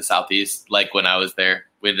kind of through the Southeast. Like when I was there,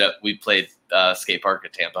 we played skate park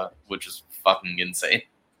at Tampa, which was fucking insane.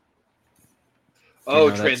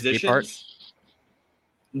 Oh, Transitions?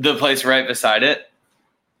 The place right beside it.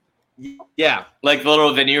 Yeah. Like the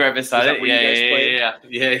little venue right beside it.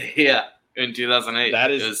 Yeah. In 2008.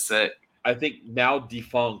 It was sick. I think now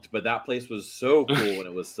defunct, but that place was so cool when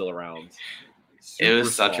it was still around. It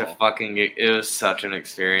was such an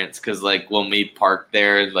experience because like when we parked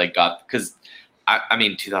there, like because I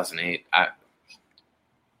mean 2008, I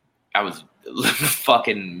was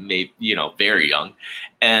fucking very young,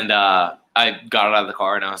 and I got out of the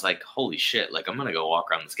car and I was like, holy shit, like I'm gonna go walk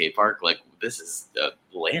around the skate park, like this is a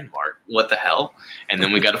landmark, what the hell? And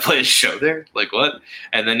then we got to play a show there, like what?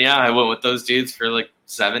 And then I went with those dudes for like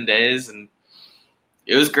 7 days and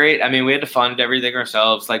it was great. I mean, we had to fund everything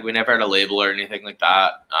ourselves. Like, we never had a label or anything like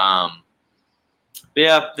that. But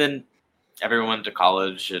yeah, then everyone went to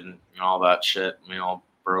college and all that shit. We all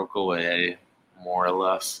broke away, more or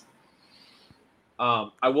less. I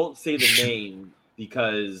won't say the name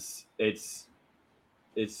because it's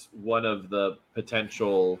one of the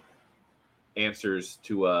potential answers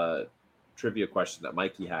to a trivia question that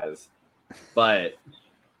Mikey has. But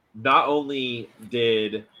not only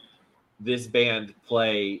did this band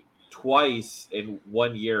play twice in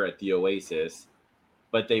 1 year at the Oasis,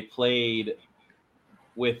 but they played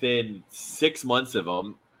within 6 months of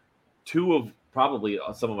them. 2 of probably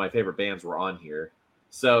some of my favorite bands were on here.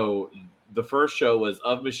 So the first show was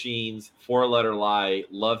Of Machines, 4 Letter Lie,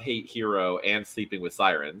 Love Hate Hero, and Sleeping with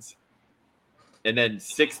Sirens. And then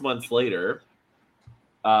 6 months later,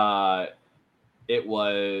 it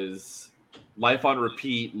was Life on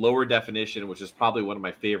Repeat, Lower Definition, which is probably one of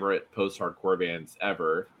my favorite post-hardcore bands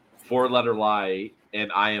ever, 4 Letter Lie,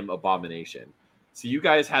 and I Am Abomination. So you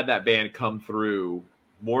guys had that band come through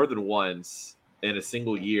more than once in a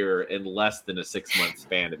single year in less than a 6-month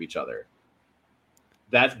span of each other.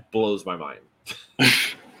 That blows my mind.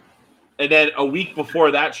 And then a week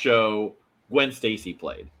before that show, Gwen Stacy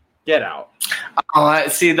played. Get out. Oh,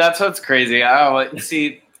 see, that's what's crazy.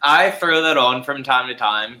 I throw that on from time to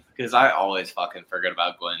time because I always fucking forget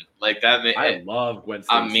about Gwen. Like that. I love Gwen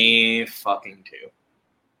Stacy. Me fucking too.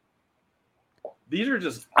 These are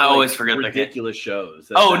just I always forget ridiculous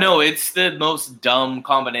shows. No, it's the most dumb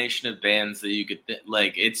combination of bands that you could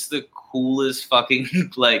like. It's the coolest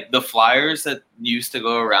fucking like the flyers that used to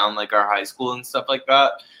go around like our high school and stuff like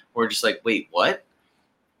that. We're just like, wait, what?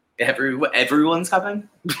 Everyone's coming.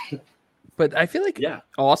 But I feel like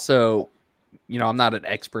also, I'm not an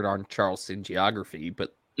expert on Charleston geography,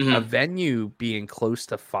 but a venue being close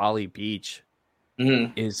to Folly Beach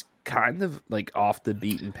is kind of like off the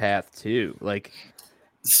beaten path too. Like,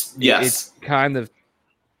 it's kind of,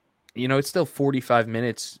 it's still 45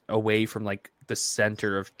 minutes away from like the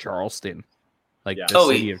center of Charleston, like the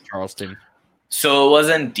city of Charleston. So it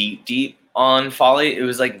wasn't deep on Folly. It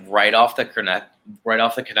was like right off the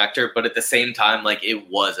connector, but at the same time, like it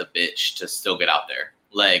was a bitch to still get out there.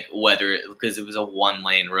 Like because it was a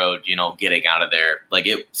 1-lane road, getting out of there, like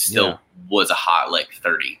it still was a hot like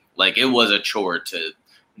 30. Like it was a chore to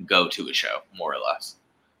go to a show, more or less.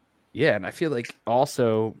 Yeah, and I feel like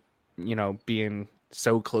also, being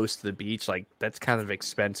so close to the beach, like that's kind of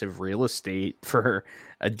expensive real estate for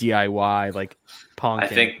a DIY like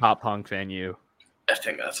pop punk venue. I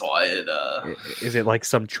think that's why it. Is it like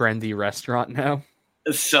some trendy restaurant now?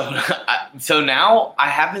 So now I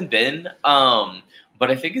haven't been, but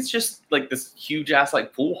I think it's just like this huge ass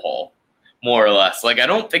like pool hall, more or less. Like I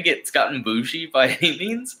don't think it's gotten bougie by any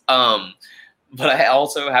means. But I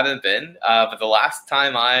also haven't been. But the last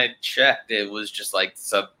time I checked, it was just like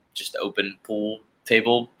just open pool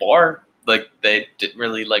table bar. Like they didn't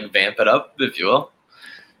really like vamp it up, if you will.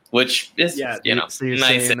 Which is so nice.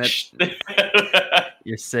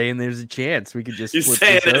 You're saying there's a chance we could just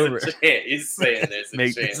flip this over. You're saying there's a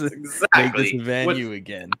make chance. This, make this a venue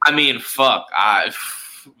again. I mean, fuck.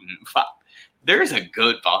 There's a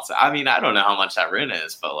good boss. I mean, I don't know how much that rent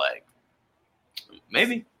is, but like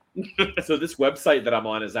maybe. So this website that I'm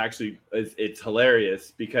on is actually it's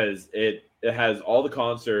hilarious because it has all the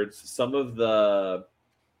concerts. Some of the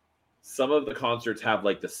concerts have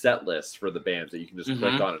like the set list for the bands that you can just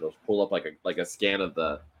click on. It'll pull up like a scan of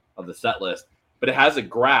the set list. But it has a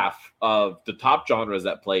graph of the top genres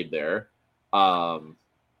that played there: hardcore,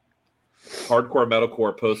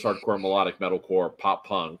 metalcore, post-hardcore, melodic metalcore, pop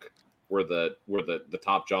punk were the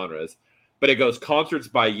top genres. But it goes concerts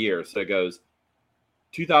by year, so it goes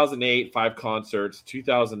 2008, 5 concerts.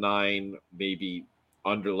 2009, maybe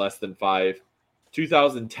under less than 5.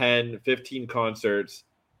 2010, 15 concerts.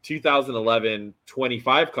 2011,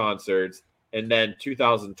 25 concerts. And then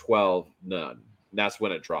 2012, none. And that's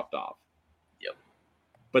when it dropped off. Yep.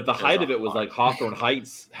 But the height of it was like Hawthorne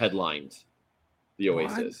Heights headlined the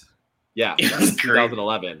Oasis. What? Yeah, it was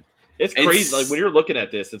 2011. It's crazy. Like when you're looking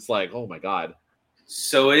at this, it's like, oh my God.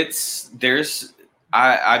 So I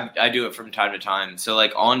do it from time to time. So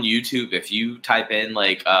like on YouTube, if you type in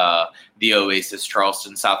like the Oasis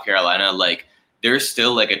Charleston, South Carolina, like there's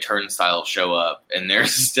still like a turnstile show up, and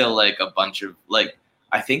there's still like a bunch of like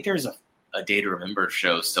I think there's a Day to Remember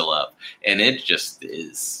show still up, and it just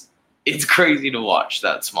is. It's crazy to watch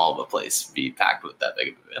that small of a place be packed with that big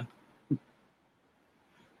of a band.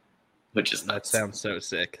 Which is nuts. That sounds so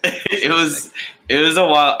sick. It was a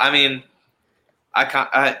while. I mean,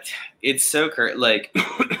 it's so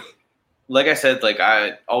like I said, like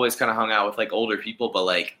I always kind of hung out with like older people, but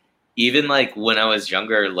like even like when I was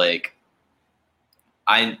younger, like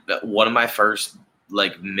one of my first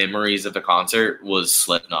like memories of a concert was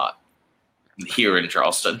Slipknot here in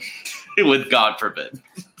Charleston with God Forbid.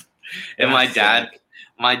 And my dad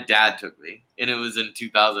took me, and it was in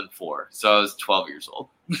 2004. So I was 12 years old.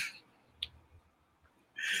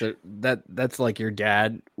 So that's like your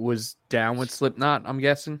dad was down with Slipknot, I'm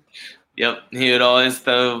guessing? Yep. He would always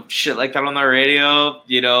throw shit like that on the radio,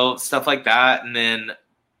 you know, stuff like that. And then,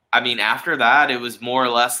 I mean, after that, it was more or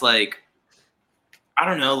less like, I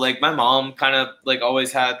don't know, like my mom kind of like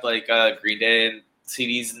always had like Green Day and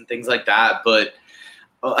CDs and things like that. But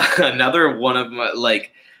another one of my,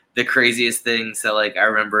 like, the craziest things that like I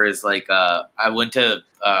remember is like I went to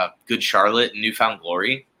Good Charlotte in Newfound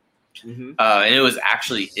Glory. Mm-hmm. And it was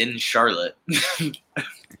actually in Charlotte,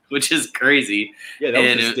 which is crazy. Yeah,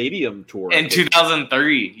 that was a stadium tour. In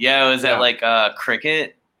 2003. Yeah, it was at like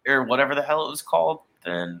Cricket or whatever the hell it was called.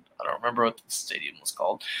 Then I don't remember what the stadium was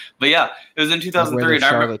called. But yeah, it was in 2003. Where the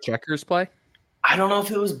Charlotte Checkers play? I don't know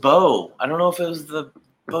if it was Bo. I don't know if it was the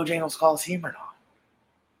Bojangles Coliseum or not.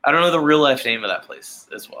 I don't know the real life name of that place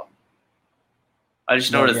as well. I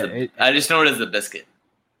just know it as the Biscuit.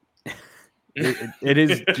 It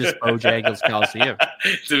is just Bojangles Coliseum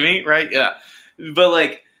to me, right? Yeah, but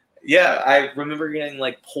like, yeah, I remember getting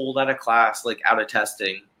like pulled out of class, like out of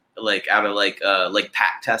testing, like out of like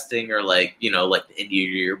pack testing or like you know like the end of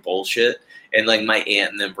year bullshit, and like my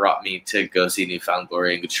aunt then brought me to go see Newfound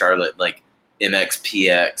Glory and Good Charlotte, like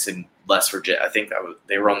MXPX and Les Virginia. I think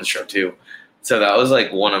they were on the show too, so that was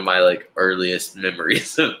like one of my like earliest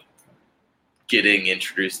memories of getting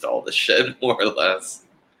introduced to all this shit, more or less.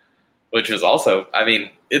 Which was also, I mean,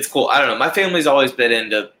 it's cool. I don't know. My family's always been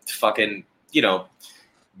into fucking, you know,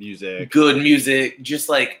 good music, just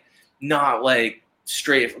like not like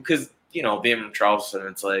straight. Because, you know, being from Charleston,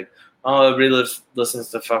 it's like, oh, everybody listens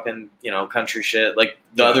to fucking, you know, country shit. Like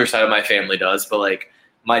the other side of my family does. But like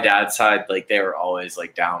my dad's side, like they were always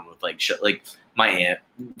like down with like shit. Like my aunt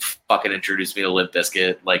fucking introduced me to Limp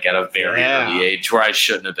Bizkit like at a very early age where I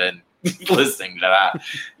shouldn't have been listening to that.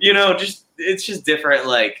 You know, it's just different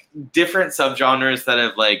subgenres that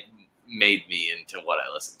have like made me into what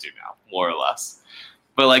I listen to now, more or less.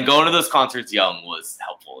 But like going to those concerts young was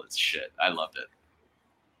helpful as shit. I loved it.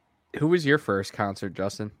 Who was your first concert,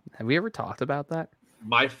 Justin? Have we ever talked about that?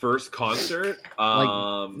 My first concert,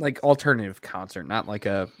 like alternative concert, not like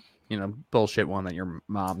a bullshit one that your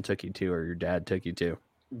mom took you to or your dad took you to?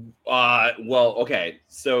 Well, okay.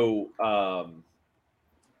 So,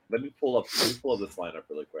 let me pull up this lineup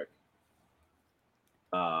really quick.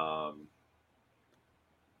 I'm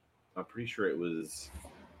pretty sure it was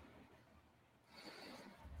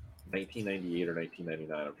 1998 or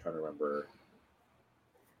 1999. I'm trying to remember.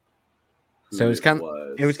 So it was kind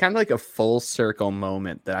of like a full circle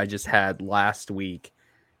moment that I just had last week.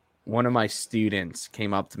 One of my students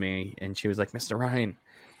came up to me and she was like, "Mr. Ryan,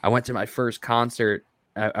 I went to my first concert.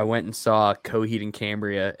 I went and saw Coheed and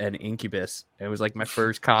Cambria and Incubus. It was like my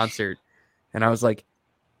first concert." And I was like,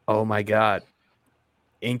 "Oh my God.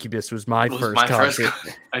 Incubus was my first concert."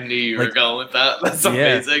 I knew you were going with that. That's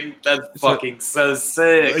amazing. That's fucking so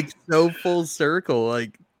sick. Like so full circle.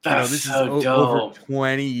 Like, this is over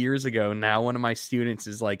 20 years ago. Now one of my students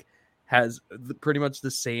is like has pretty much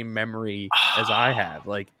the same memory as I have.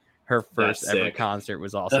 Like her first ever concert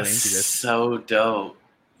was also Incubus. So dope.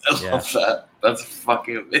 I love that. That's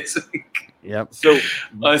fucking amazing. Yep. So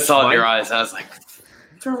I saw it in your eyes. I was like,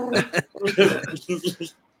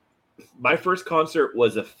 my first concert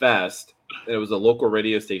was a fest, and it was a local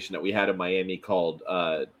radio station that we had in Miami called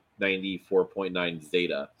 94.9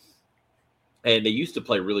 Zeta. And they used to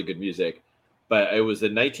play really good music, but it was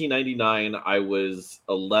in 1999. I was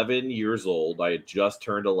 11 years old. I had just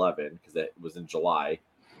turned 11 because it was in July.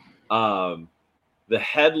 The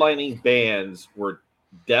headlining bands were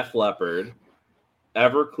Def Leppard,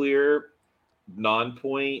 Everclear,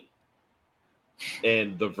 Nonpoint,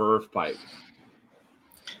 and the Verve Pipe.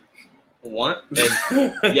 What?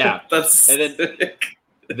 And, yeah, that's and then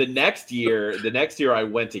the next year I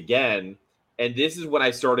went again, and this is when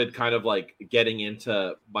I started kind of like getting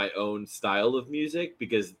into my own style of music,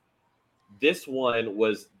 because this one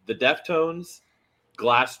was the Deftones,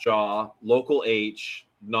 Glassjaw, Local H,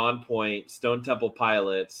 Nonpoint, Stone Temple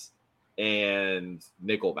Pilots, and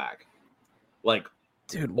Nickelback. Like,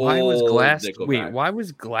 dude, why was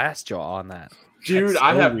Glassjaw on that? Dude,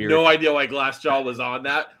 I have no idea why Glassjaw was on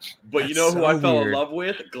that, but you know who I fell in love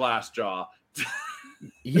with? Glassjaw.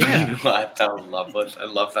 Yeah, I fell in love with. I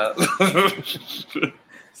love that.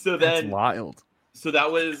 So then, that's wild. So I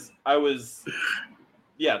was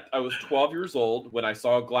 12 years old when I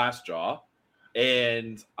saw Glassjaw,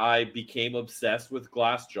 and I became obsessed with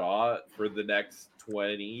Glassjaw for the next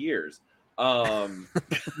 20 years.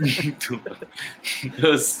 It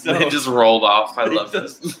just rolled off. I love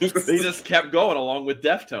this. They just kept going along with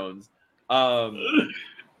Deftones.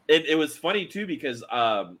 It was funny too because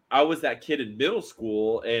I was that kid in middle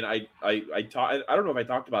school, and I don't know if I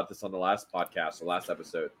talked about this on the last podcast, the last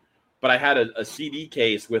episode, but I had a CD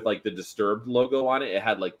case with like the Disturbed logo on it. It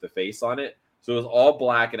had like the face on it, so it was all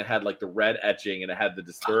black, and it had like the red etching, and it had the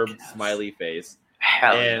Disturbed smiley face.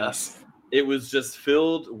 Hell yes. It was just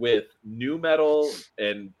filled with new metal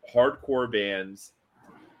and hardcore bands.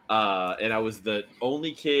 And I was the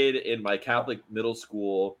only kid in my Catholic middle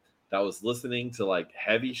school that was listening to like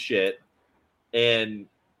heavy shit. And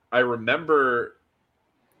I remember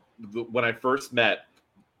when I first met,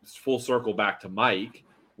 full circle back to Mike,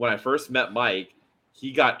 when I first met Mike,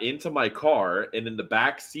 he got into my car, and in the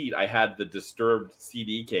back seat, I had the Disturbed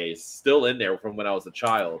CD case still in there from when I was a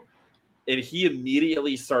child. And he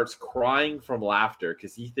immediately starts crying from laughter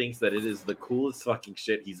because he thinks that it is the coolest fucking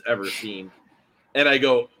shit he's ever seen. And I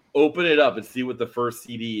go, open it up and see what the first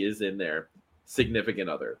CD is in there. Significant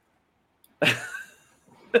Other.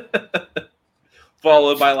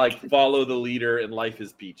 Followed by like Follow the Leader and Life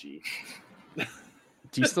is Peachy.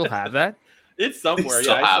 Do you still have that? It's somewhere. I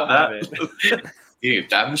still have it.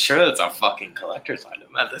 Dude, I'm sure that's a fucking collector's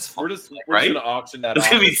item at this point. We're just gonna auction that off.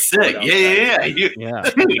 It's gonna be sick. Yeah. Yeah.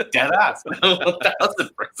 Dead ass.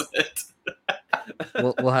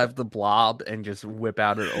 1,000%. We'll have the Blob and just whip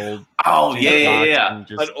out an old. Oh yeah.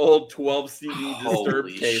 An old 12 CD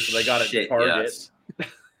Disturbed case that I got at Target. Yes.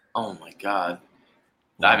 Oh my god.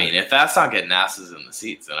 I mean, if that's not getting asses in the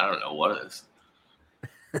seats, then I don't know what is.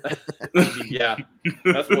 Yeah,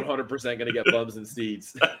 that's 100% going to get bums in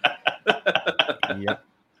seats. Yep.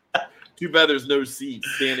 Too bad there's no seats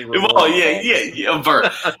standing. Well, yeah.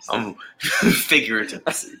 Bert, figurative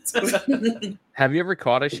seats. Have you ever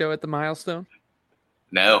caught a show at the Milestone?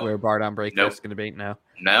 No. Where Bardown Breakfast is going to be? No.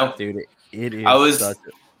 Dude, it is.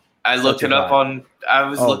 I looked it up on. I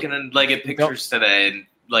was looking at pictures today and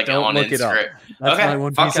on Instagram. That's my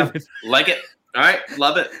one piece of it. Like it. All right,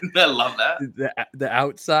 love it. I love that. The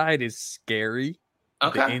outside is scary.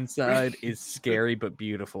 Okay. The inside is scary but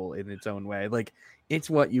beautiful in its own way. Like, it's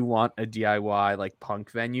what you want a DIY like punk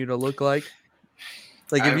venue to look like.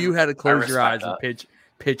 Like, if you had to close your eyes and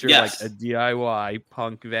picture like a DIY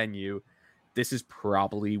punk venue, this is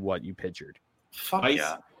probably what you pictured. Fuck Vice-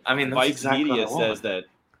 yeah. I mean, that's Vice exactly Media what I want.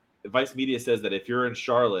 Vice Media says that if you're in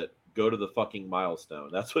Charlotte, go to the fucking Milestone.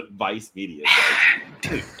 That's what Vice Media says.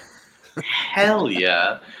 Dude, hell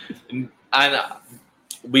yeah.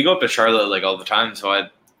 We go up to Charlotte like all the time, so I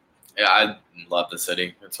love the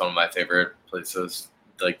city. It's one of my favorite places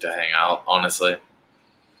like to hang out, honestly.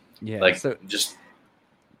 Yeah. Like So just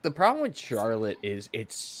the problem with Charlotte is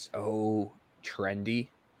it's so trendy.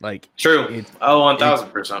 Like true. It's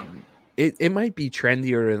 1000%. it might be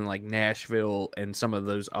trendier than like Nashville and some of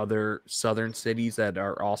those other southern cities that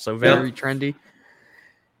are also very trendy.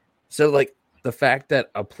 So like the fact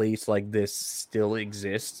that a place like this still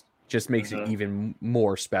exists just makes it even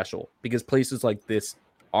more special because places like this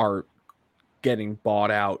are getting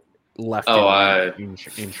bought out left and right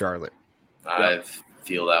in Charlotte. I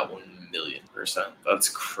feel that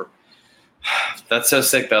 1,000,000%. That's so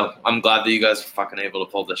sick though. I'm glad that you guys are fucking able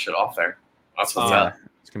to pull this shit off there. That's what's up.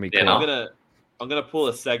 It's gonna be You cool. know? I'm gonna pull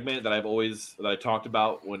a segment that I talked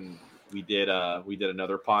about when we did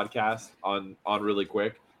another podcast on really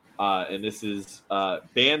quick. And this is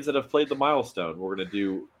bands that have played the Milestone. We're gonna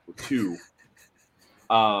do 2.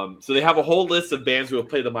 So they have a whole list of bands who have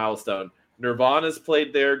played the Milestone. Nirvana's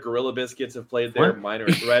played there. Gorilla Biscuits have played there. What? Minor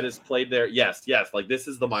Threat has played there. Yes. Like this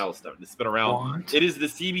is the Milestone. It's been around. What? It is the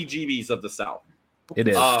CBGBs of the South. It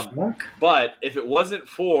is. But if it wasn't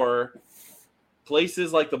for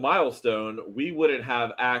places like the Milestone, we wouldn't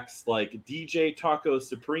have acts like DJ Taco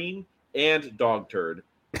Supreme and Dog Turd.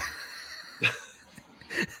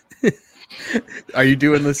 Are you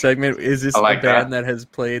doing the segment? Is this I like a band that has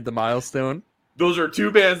played the Milestone? Those are 2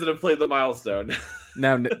 bands that have played the Milestone.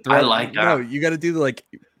 Now, I like that. No, you got to do like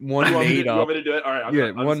one You want me made to up. do it? All right. Yeah,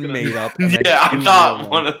 I'm one just gonna- made up. and then Yeah, I'm 2 not real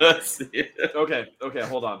one ones. of those. Okay.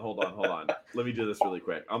 Hold on. Let me do this really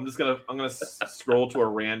quick. I'm gonna scroll to a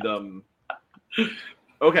random.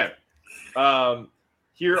 Okay.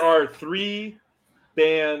 Here are 3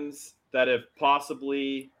 bands that have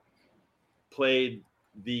possibly played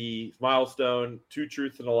the Milestone. 2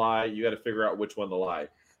 truths and a lie. You got to figure out which one the lie.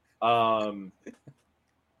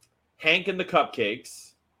 Hank and the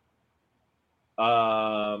Cupcakes.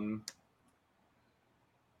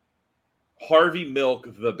 Harvey Milk,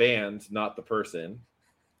 the band, not the person.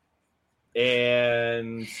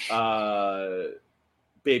 And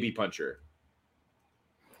Baby Puncher.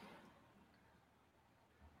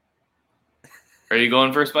 Are you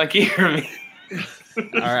going first, Mikey, or me? All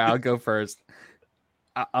right, I'll go first.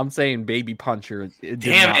 I'm saying Baby Puncher did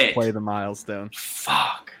Damn not it. play the Milestone.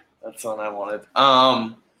 Fuck. That's what I wanted.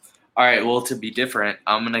 All right, well, to be different,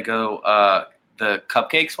 I'm going to go the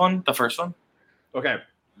Cupcakes one, the first one. Okay.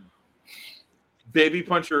 Baby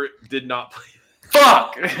Puncher did not play.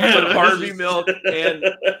 Fuck! But Harvey Milk and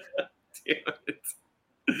Damn it.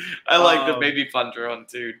 I like the Baby Puncher one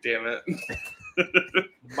too, damn it.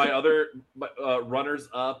 my other runners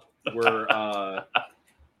up were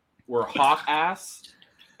Hawk Ass,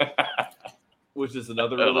 which is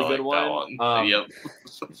another I really like good that one. Yep.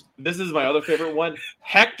 This is my other favorite one,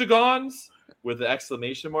 Hectagons with the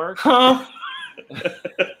exclamation mark. Huh?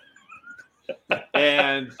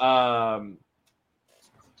 And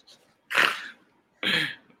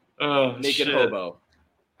Naked shit. Hobo.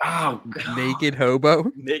 Oh, God. Naked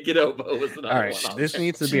Hobo. Naked Hobo was another All right, one. this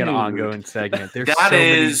needs to be an Dude. ongoing segment. There's That so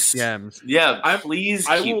is- many gems. Yeah, please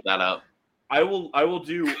keep that up. I will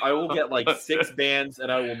get like 6 bands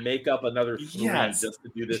and I will make up another 3 Yes. just to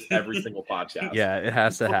do this every single podcast. Yeah, it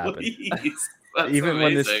has to happen. Please. That's Even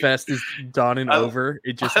when this amazing. fest is done and I- over,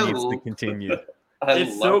 it just I needs to love- continue. I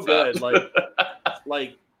It's so love that. good.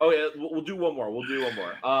 Like oh yeah, we'll do one more.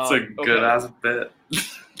 It's a good ass bit.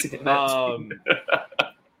 Damn it.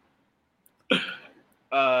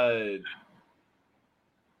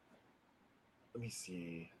 Let me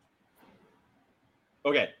see.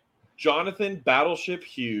 Okay, Jonathan Battleship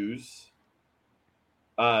Hughes,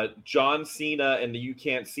 John Cena and the You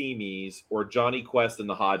Can't See Me's, or Johnny Quest and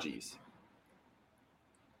the Hodgies.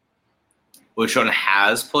 Which one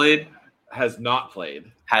has played? Has not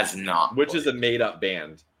played, Has not. which is a played. made-up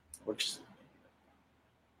band. Which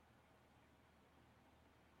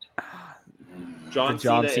John The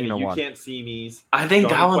John Cena, Cena and You one. Can't See Me's. I think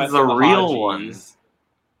Johnny that one's Quest the and real one. Hodgies,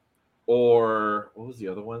 Or what was the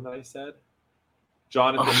other one that I said?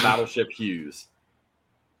 Jonathan Oh. Battleship Hughes.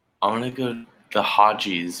 I'm gonna go the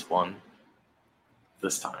Hodgies one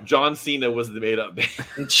this time. John Cena was the made-up band.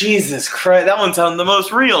 Jesus Christ, that one sounded the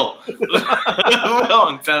most real. That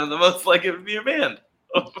one sounded the most like it would be a band.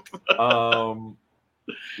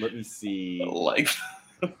 Let me see. Like,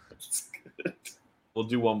 that's good. We'll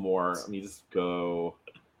do one more. Let me just go.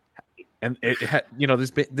 And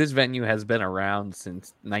this venue has been around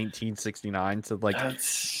since 1969. So like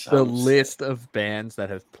the list of bands that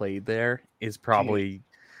have played there is probably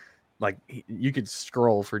like you could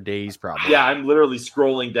scroll for days. Probably. Yeah, I'm literally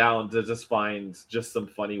scrolling down to just find just some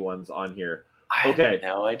funny ones on here. I have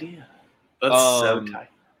no idea. That's so tight.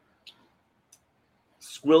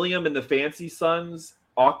 Squilliam and the Fancy Sons,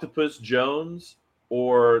 Octopus Jones,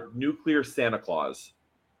 or Nuclear Santa Claus.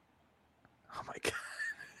 Oh my god.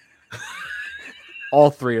 All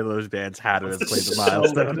three of those bands had to have played the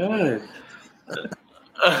milestone.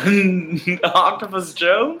 Octopus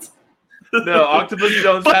Jones? No, Octopus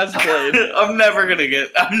Jones has played. I'm never gonna win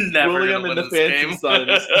the this Fancy game. Sons.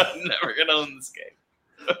 I'm never gonna win this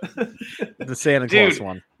game. The Santa Claus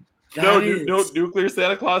one. No, Nuclear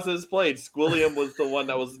Santa Claus has played. Squilliam was the one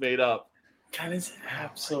that was made up. That is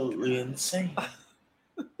absolutely insane.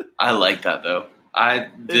 I like that though.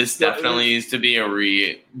 This needs to be a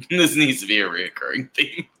reoccurring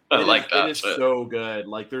theme. I like that. It is so good.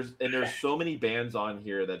 Like there's so many bands on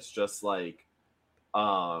here that's just like,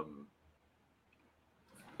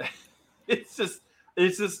 it's just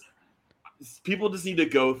people just need to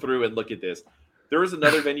go through and look at this. There was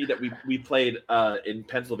another venue that we played in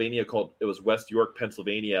Pennsylvania called West York,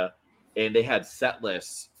 Pennsylvania, and they had set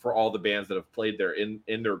lists for all the bands that have played there in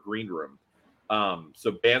their green room.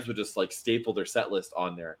 So bands would just like staple their set list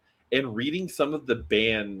on there, and reading some of the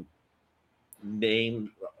band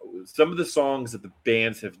name, some of the songs that the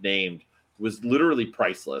bands have named was literally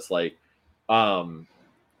priceless. Like, it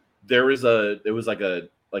was like a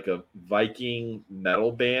Viking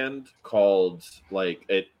metal band called I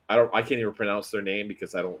can't even pronounce their name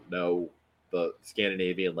because I don't know the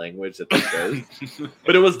Scandinavian language that they chose.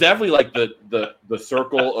 But it was definitely like the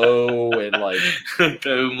circle O and like the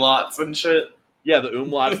umlauts and shit. Yeah, the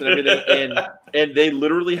umlauts and everything. And they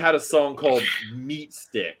literally had a song called Meat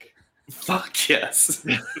Stick. Fuck yes.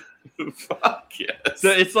 Fuck yes. So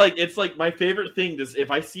it's like my favorite thing is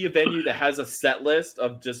if I see a venue that has a set list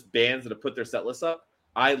of just bands that have put their set list up,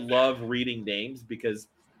 I love reading names because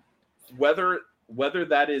whether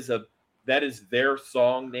that is their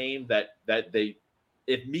song name they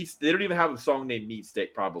don't even have a song named Meat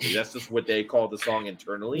Stick probably. That's just what they call the song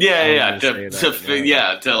internally. To click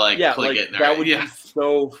it. That would be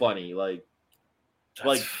so funny.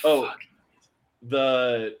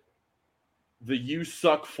 The You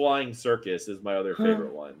Suck Flying Circus is my other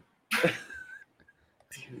favorite one.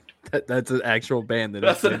 Dude, that's an actual band.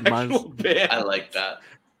 That's an actual band. I like that.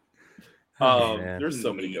 There's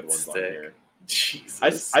so many good ones on here.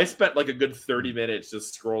 Jesus. I spent like a good 30 minutes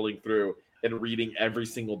just scrolling through and reading every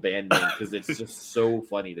single band name because it's just so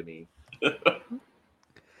funny to me.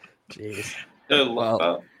 Jeez.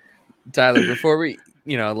 Well, Tyler, before we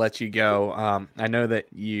let you go, I know that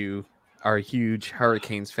you are a huge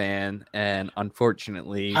Hurricanes fan, and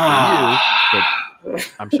unfortunately for you,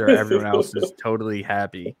 but I'm sure everyone else is totally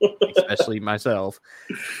happy, especially myself.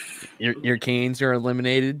 Your Canes are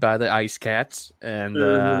eliminated by the Ice Cats,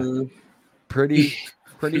 and pretty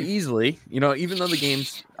easily. Even though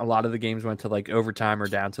a lot of the games went to like overtime or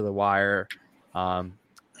down to the wire,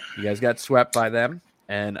 you guys got swept by them,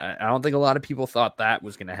 and I don't think a lot of people thought that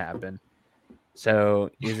was going to happen.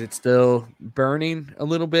 So, is it still burning a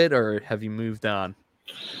little bit, or have you moved on?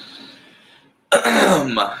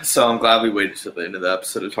 So I'm glad we waited till the end of the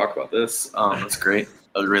episode to talk about this. That's great.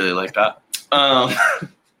 I really like that.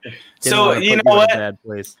 So you know what? Bad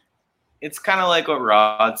place. It's kind of like what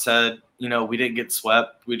Rod said. We didn't get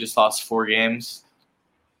swept. We just lost 4 games,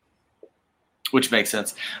 which makes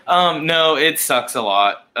sense. No, it sucks a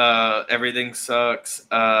lot. Everything sucks.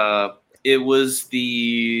 It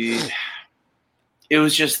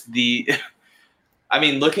was just I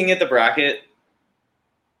mean, looking at the bracket,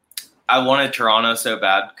 I wanted Toronto so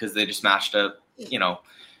bad because they just matched up,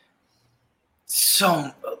 so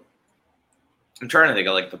I'm trying to think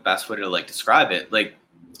of like the best way to like describe it. Like,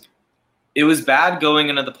 it was bad going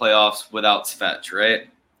into the playoffs without Svetch, right?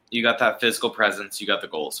 You got that physical presence, you got the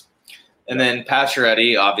goals. And then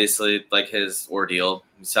Pacioretty, obviously, like his ordeal,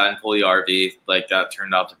 he signed Puljujärvi, like that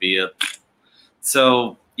turned out to be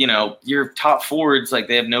so, your top forwards, like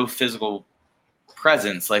they have no physical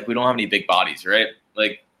presence. Like, we don't have any big bodies, right?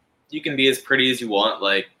 Like, you can be as pretty as you want,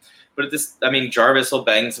 like, but Jarvis will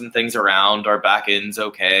bang some things around. Our back end's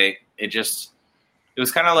okay. It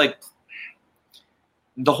was kind of like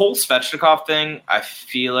the whole Svechnikov thing, I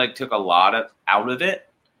feel like took a lot out of it.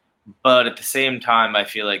 But at the same time, I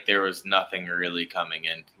feel like there was nothing really coming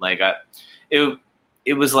in. Like, it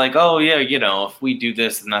was like, oh, yeah, if we do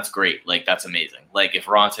this, then that's great. Like, that's amazing. Like, if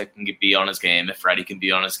Rontek can be on his game, if Freddie can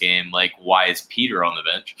be on his game, like, why is Peter on the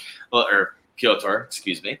bench? Well, or Kyoto,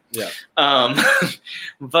 excuse me. Yeah.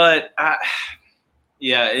 But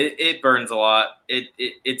it burns a lot.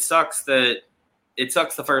 It sucks that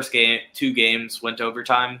the first game, 2 games went to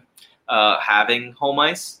overtime, having home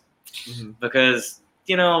ice, because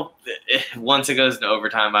once it goes to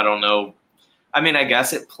overtime, I don't know. I mean, I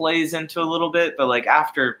guess it plays into a little bit, but like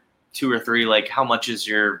after 2 or 3, like how much is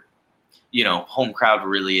your home crowd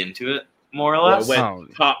really into it? More or less. Well,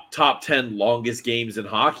 it went top 10 longest games in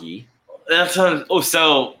hockey. That's so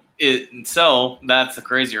that's the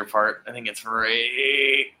crazier part. I think it's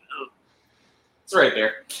right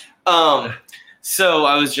there. So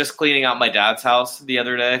I was just cleaning out my dad's house the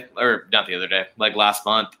other day, or not the other day, like last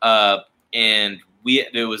month. And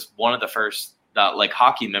it was one of the first like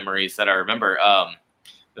hockey memories that I remember.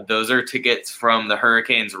 Those are tickets from the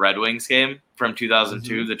Hurricanes Red Wings game from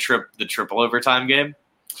 2002, the triple overtime game.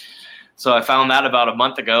 So I found that about a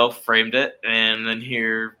month ago, framed it, and then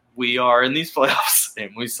here we are in these playoffs,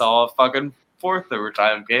 and we saw a fucking 4th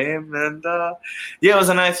overtime game, and it was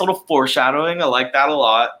a nice little foreshadowing. I like that a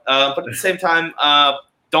lot, but at the same time,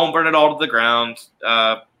 don't burn it all to the ground.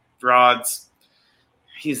 Rod's,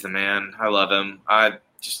 he's the man. I love him. I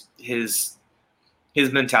just his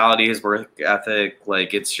mentality, his work ethic,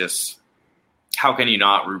 like it's just, how can you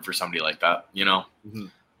not root for somebody like that?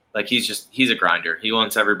 Like he's a grinder. He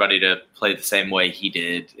wants everybody to play the same way he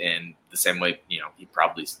did, and the same way, he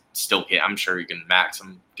probably still can. I'm sure he can max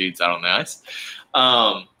some dudes out on the ice.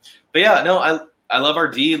 But yeah, no, I love our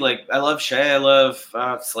D. Like I love Shea. I love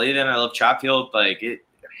Slavin. I love Chatfield. Like it,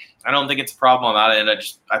 I don't think it's a problem on that end.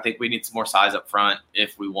 I think we need some more size up front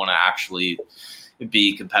if we want to actually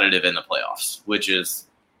be competitive in the playoffs, which is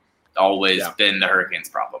always been the Hurricanes'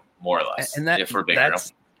 problem, more or less. And that, if we're bigger,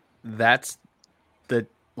 that's the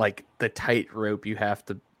tightrope you have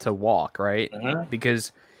to walk, right?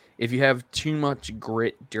 Because if you have too much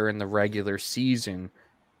grit during the regular season,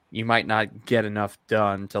 you might not get enough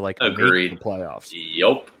done to make the playoffs.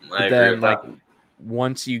 Yep. But then,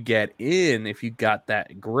 once you get in, if you got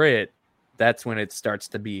that grit, that's when it starts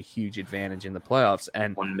to be a huge advantage in the playoffs.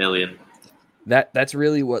 And 1 million. That's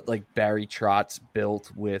really what Barry Trotz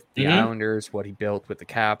built with the Islanders, what he built with the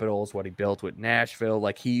Capitals, what he built with Nashville.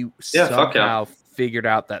 Like he somehow figured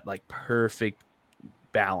out that perfect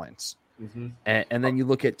balance. And then you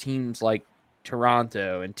look at teams like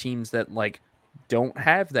Toronto and teams that don't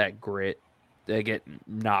have that grit, they get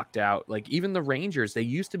knocked out. Like even the Rangers, they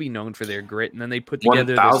used to be known for their grit, and then they put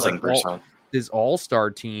together this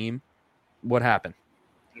all-star team. What happened?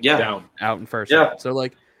 Down out in first. So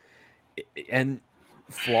and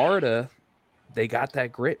Florida, they got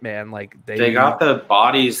that grit, man. They got the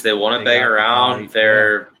bodies. They want to bang around.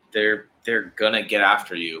 They're gonna get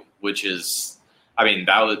after you, which is, I mean,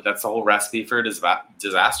 that's the whole recipe for a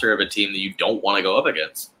disaster of a team that you don't want to go up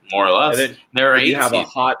against, more or less. And then you have a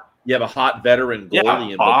hot veteran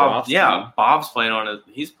goalie in Bob. Bob's playing on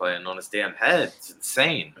he's playing on his damn head. It's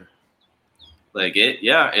insane.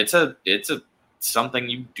 It's a something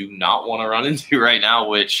you do not want to run into right now,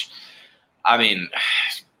 which, I mean,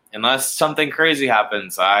 unless something crazy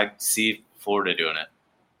happens, I see Florida doing it.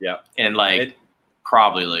 Yeah. And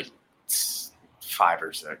probably 5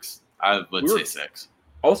 or 6. I would say 6.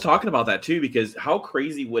 I was talking about that too, because how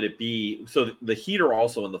crazy would it be? So the Heat are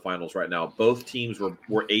also in the finals right now. Both teams were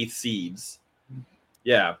 8th seeds.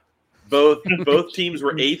 Yeah. Both teams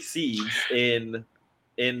were 8th seeds in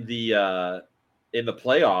the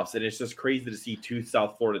playoffs, and it's just crazy to see 2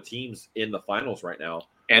 South Florida teams in the finals right now.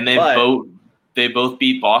 And they both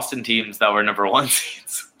beat Boston teams that were number 1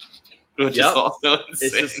 seeds, which is also insane.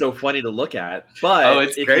 It's just so funny to look at. But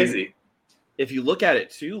it's crazy. If you look at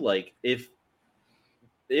it too, if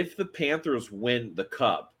the Panthers win the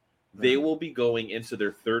Cup, they will be going into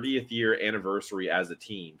their 30th year anniversary as a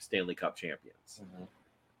team, Stanley Cup champions,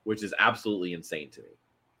 which is absolutely insane to me.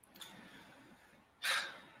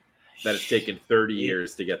 That it's taken 30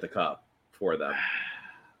 years to get the Cup for them.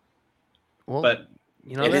 Well, but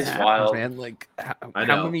it is wild, man.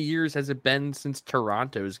 How many years has it been since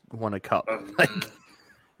Toronto's won a Cup? But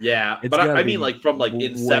I mean, from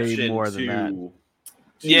inception more than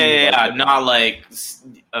to not not like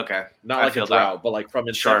a drought, but from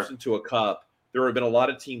inception to a Cup, there have been a lot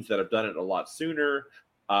of teams that have done it a lot sooner.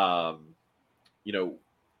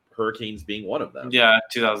 Hurricanes being one of them.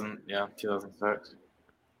 2006.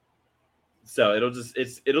 So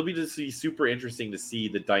it'll be just super interesting to see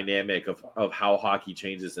the dynamic of how hockey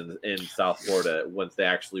changes in South Florida once they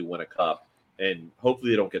actually win a Cup, and hopefully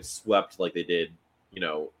they don't get swept like they did,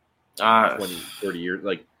 20, 30 years,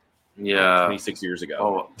 26 years ago.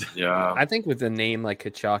 Oh, yeah. I think with a name like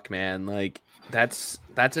Kachuk, man, that's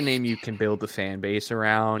a name you can build a fan base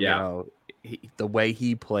around. Yeah. the way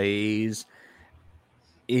he plays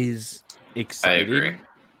is exciting. I agree.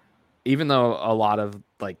 Even though a lot of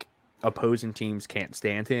like opposing teams can't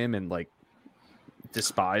stand him and like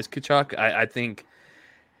despise Kachuk, I think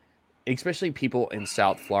especially people in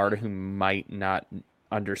South Florida who might not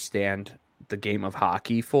understand the game of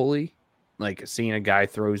hockey fully, like seeing a guy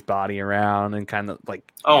throw his body around and kind of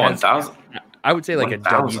like 1,000. I would say like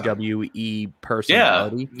 1,000. a WWE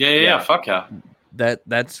personality. Yeah. Fuck yeah.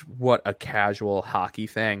 That's what a casual hockey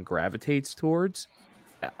fan gravitates towards.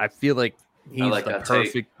 I feel like he's like the that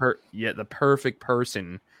perfect the perfect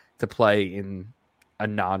person to play in a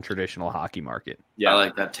non-traditional hockey market. I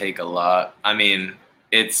like that take a lot. I mean,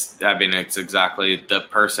 it's exactly the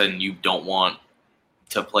person you don't want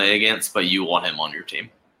to play against, but you want him on your team.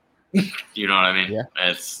 You know what I mean? Yeah.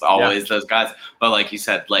 It's always those guys. But like you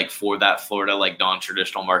said, like for that Florida like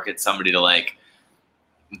non-traditional market, somebody to like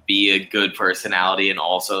be a good personality and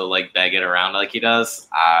also like beg it around like he does.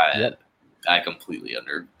 I completely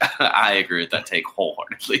I agree with that take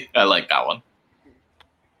wholeheartedly. I like that one.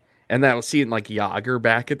 And that was seeing like Yager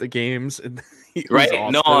back at the games. Right?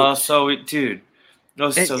 Dude.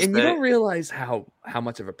 And you don't realize how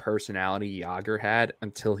much of a personality Yager had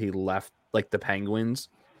until he left like the Penguins.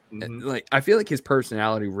 Mm-hmm. Like I feel like his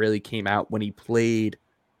personality really came out when he played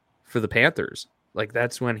for the Panthers. Like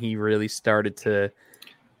that's when he really started to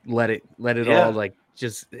let it all like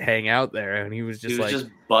just hang out there, and he was just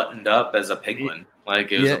buttoned up as a penguin.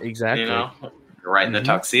 Like it was exactly. You know, right in the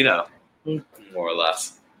tuxedo, more or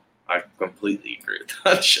less. I completely agree with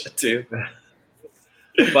that shit too.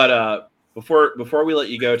 But before we let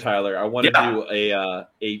you go, Tyler, I want to do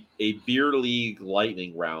a beer league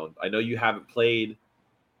lightning round. I know you haven't played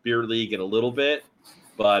beer league in a little bit,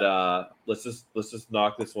 but let's just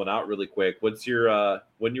knock this one out really quick. What's your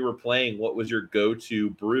when you were playing? What was your go-to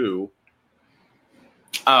brew?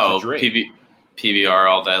 PBR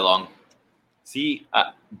all day long. See,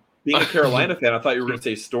 being a Carolina fan, I thought you were going to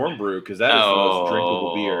say Storm Brew because that is the most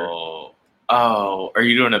drinkable beer. Oh, are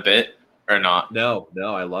you doing a bit or not? No,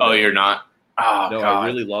 I love it. Oh, you're not? Oh, no, God. I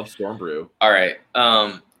really love Storm Brew. All right.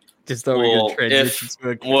 Just thought we could transition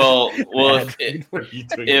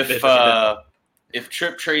if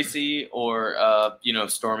Trip Tracy or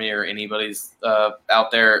Stormy or anybody's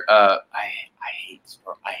out there, I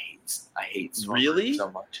hate Storm really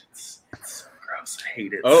so much. It's so gross. I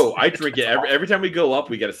hate it. Oh, I drink it every time we go up.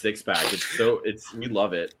 We get a 6-pack. We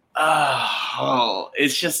love it.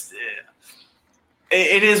 It's just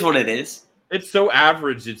it is what it is. It's so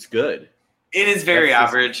average. It's good. It is very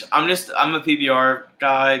average. I'm a PBR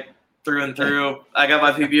guy through and through. I got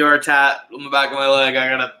my PBR tat on the back of my leg. I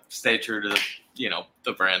gotta stay true to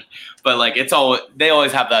the brand. But like they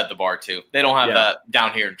always have that at the bar too. They don't have that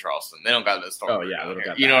down here in Charleston. They don't got this Storm Brew down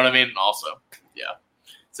here. You know what I mean? Also, yeah.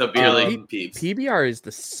 So beer league peeps. PBR is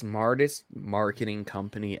the smartest marketing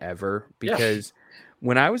company ever because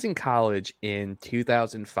when I was in college in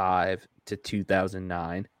 2005 to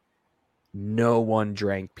 2009, no one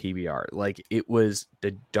drank PBR. Like it was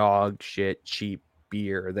the dog shit cheap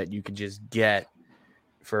beer that you could just get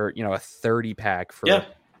for a 30-pack for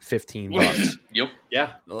 $15. Yep.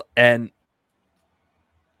 Yeah. And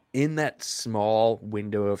in that small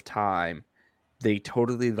window of time, they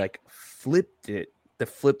totally like flipped the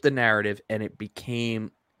narrative, and it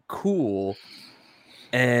became cool.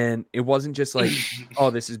 And it wasn't just like, oh,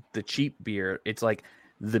 this is the cheap beer. It's like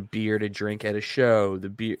the beer to drink at a show, the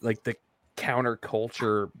beer, like the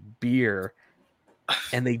counterculture beer.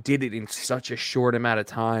 And they did it in such a short amount of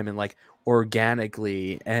time and like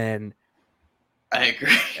organically. And I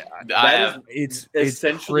agree. It's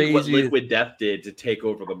essentially what Liquid Death did to take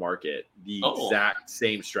over the market. The exact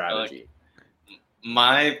same strategy.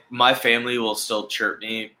 My family will still chirp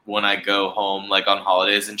me when I go home, like on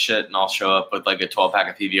holidays and shit, and I'll show up with like a 12-pack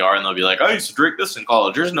of PBR, and they'll be like, "I used to drink this in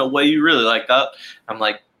college. There's no way you really like that." I'm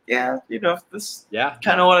like, "Yeah, this,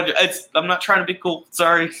 kind of what I do. I'm not trying to be cool.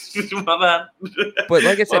 Sorry, my bad." But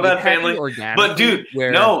like I said, my bad, family. But dude,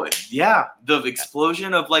 the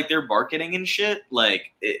explosion of like their marketing and shit,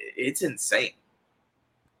 like it's insane.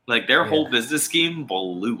 Like their whole business scheme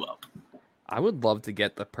blew up. I would love to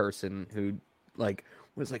get the person who like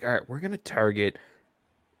was like, all right, we're gonna target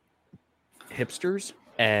hipsters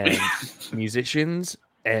and musicians,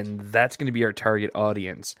 and that's gonna be our target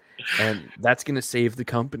audience, and that's gonna save the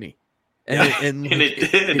company. And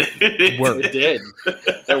it worked. It did.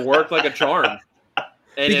 It worked like a charm.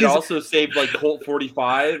 And it also saved like Colt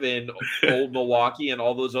 45 and Old Milwaukee and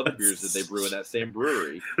all those other beers that they brew in that same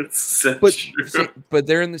brewery. But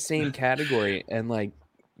they're in the same category, and like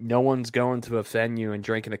no one's going to a venue and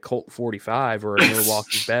drinking a Colt 45 or a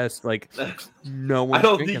Milwaukee's Best. Like, no one's I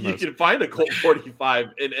don't drinking think you those. can find a Colt 45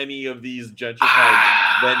 in any of these gentrified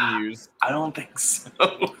venues. I don't think so.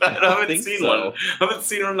 I haven't seen so. one. I haven't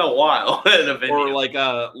seen one in a while in a venue. Or like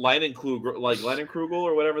Leinenkugel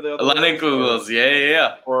or whatever the other Leinenkugels,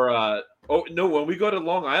 yeah. Or oh no, when we go to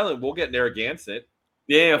Long Island, we'll get Narragansett.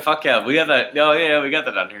 Yeah, fuck yeah. We got that. No, yeah, we got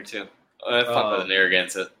that down here too. Fuck with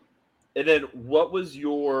Narragansett. And then what was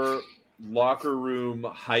your locker room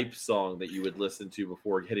hype song that you would listen to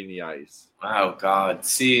before hitting the ice? Oh God.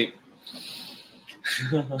 See.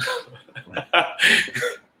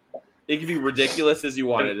 It can be ridiculous as you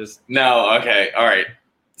want it. No, okay, all right.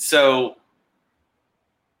 So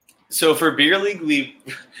for beer league,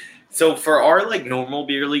 for our like normal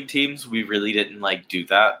beer league teams, we really didn't like do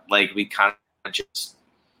that. Like we kind of just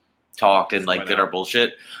talked and like did our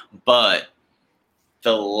bullshit. But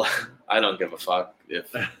I don't give a fuck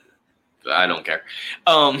if I don't care.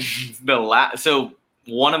 So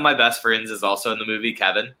one of my best friends is also in the movie,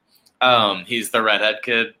 Kevin. He's the redhead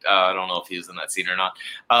kid. I don't know if he was in that scene or not.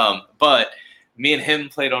 But me and him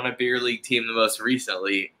played on a beer league team the most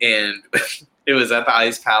recently, and it was at the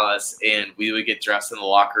Ice Palace, and we would get dressed in the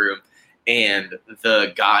locker room, and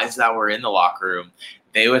the guys that were in the locker room,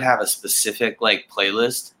 they would have a specific like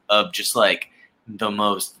playlist of just like the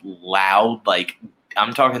most loud, like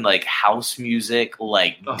I'm talking like house music,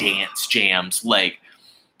 like dance jams. Like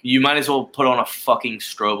you might as well put on a fucking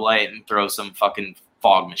strobe light and throw some fucking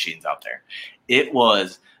fog machines out there. It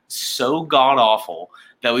was so god awful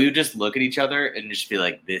that we would just look at each other and just be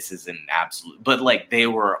like, this is an absolute, but like they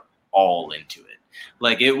were all into it.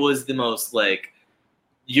 Like it was the most like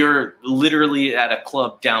you're literally at a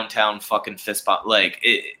club downtown fucking fist bump. Like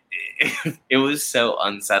it was so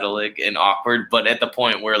unsettling and awkward, but at the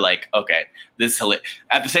point where like, okay, this is hilarious.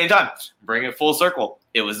 At the same time, bring it full circle.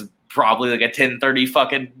 It was probably like a 10:30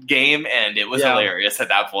 fucking game, and it was hilarious at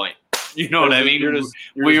that point. You know what I mean?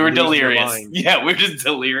 We were delirious. Yeah, we were just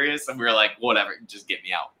delirious, and we were like, whatever, just get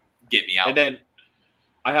me out. Get me out. And then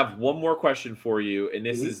I have one more question for you, and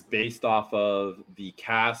this is based off of the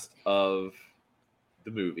cast of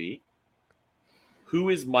the movie. Who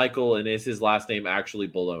is Michael, and is his last name actually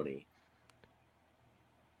Baloney?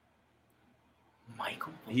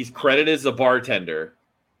 Michael? He's credited as a bartender.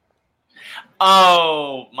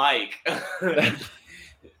 Oh, Mike.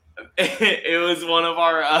 It was one of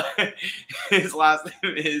our his last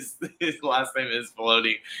name is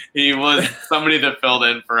Baloney. He was somebody that filled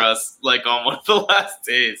in for us like on one of the last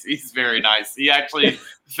days. He's very nice. He actually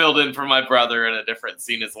filled in for my brother in a different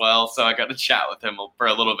scene as well, so I got to chat with him for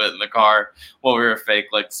a little bit in the car while we were fake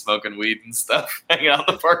like smoking weed and stuff, hanging out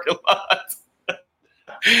in the parking lot.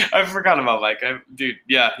 I forgot about Mike. Dude,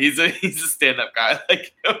 yeah, he's a stand-up guy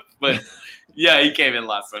like him, but yeah, he came in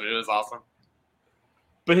last minute. It was awesome.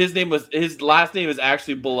 But his last name is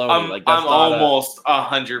actually Baloney. I'm almost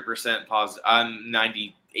 100% positive. I'm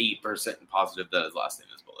 98% positive that his last name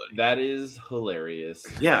is Baloney. That is hilarious.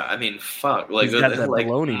 Yeah, I mean, fuck. Like, He's got that like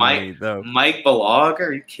baloney Mike, though. Mike Balog?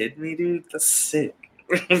 Are you kidding me, dude? That's sick.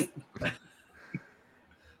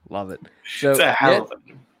 Love it. So, it's a hell of a...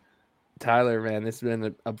 Tyler, man, this has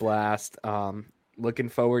been a blast. Looking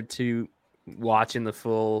forward to watching the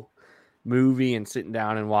full movie and sitting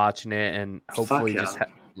down and watching it, and hopefully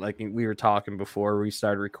like we were talking before we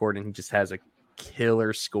started recording, he just has a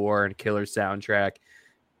killer score and killer soundtrack,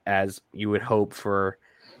 as you would hope for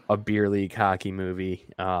a beer league hockey movie.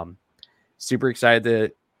 Super excited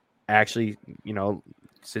to actually,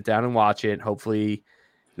 sit down and watch it. Hopefully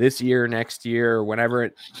this year, next year, or whenever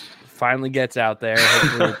it finally gets out there,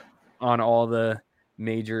 hopefully on all the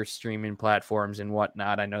major streaming platforms and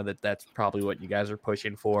whatnot. I know that that's probably what you guys are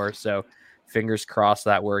pushing for. So fingers crossed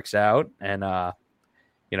that works out. And,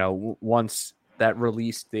 once that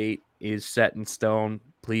release date is set in stone,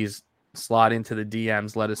 please slot into the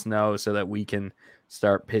DMs. Let us know so that we can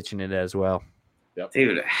start pitching it as well. Yep.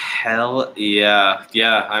 Dude, hell yeah.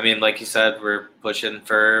 Yeah. I mean, like you said, we're pushing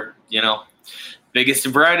for, biggest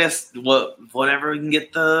and brightest, whatever we can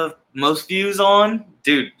get the most views on.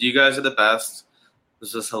 Dude, you guys are the best.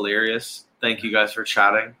 This was hilarious. Thank you guys for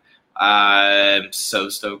chatting. I'm so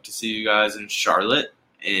stoked to see you guys in Charlotte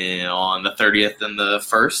on the 30th and the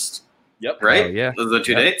 1st. Yep. Right? Oh, yeah. Those are the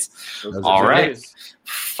two dates? All right.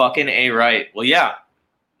 Fucking A right. Well, yeah.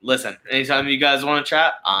 Listen, anytime you guys want to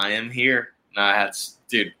chat, I am here.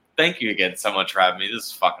 Dude, thank you again so much for having me. This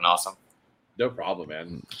is fucking awesome. No problem,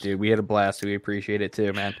 man. Dude, we had a blast. We appreciate it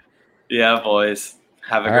too, man. Yeah, boys.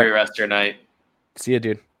 Have a great rest of your night. See you,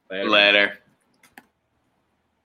 dude. Later.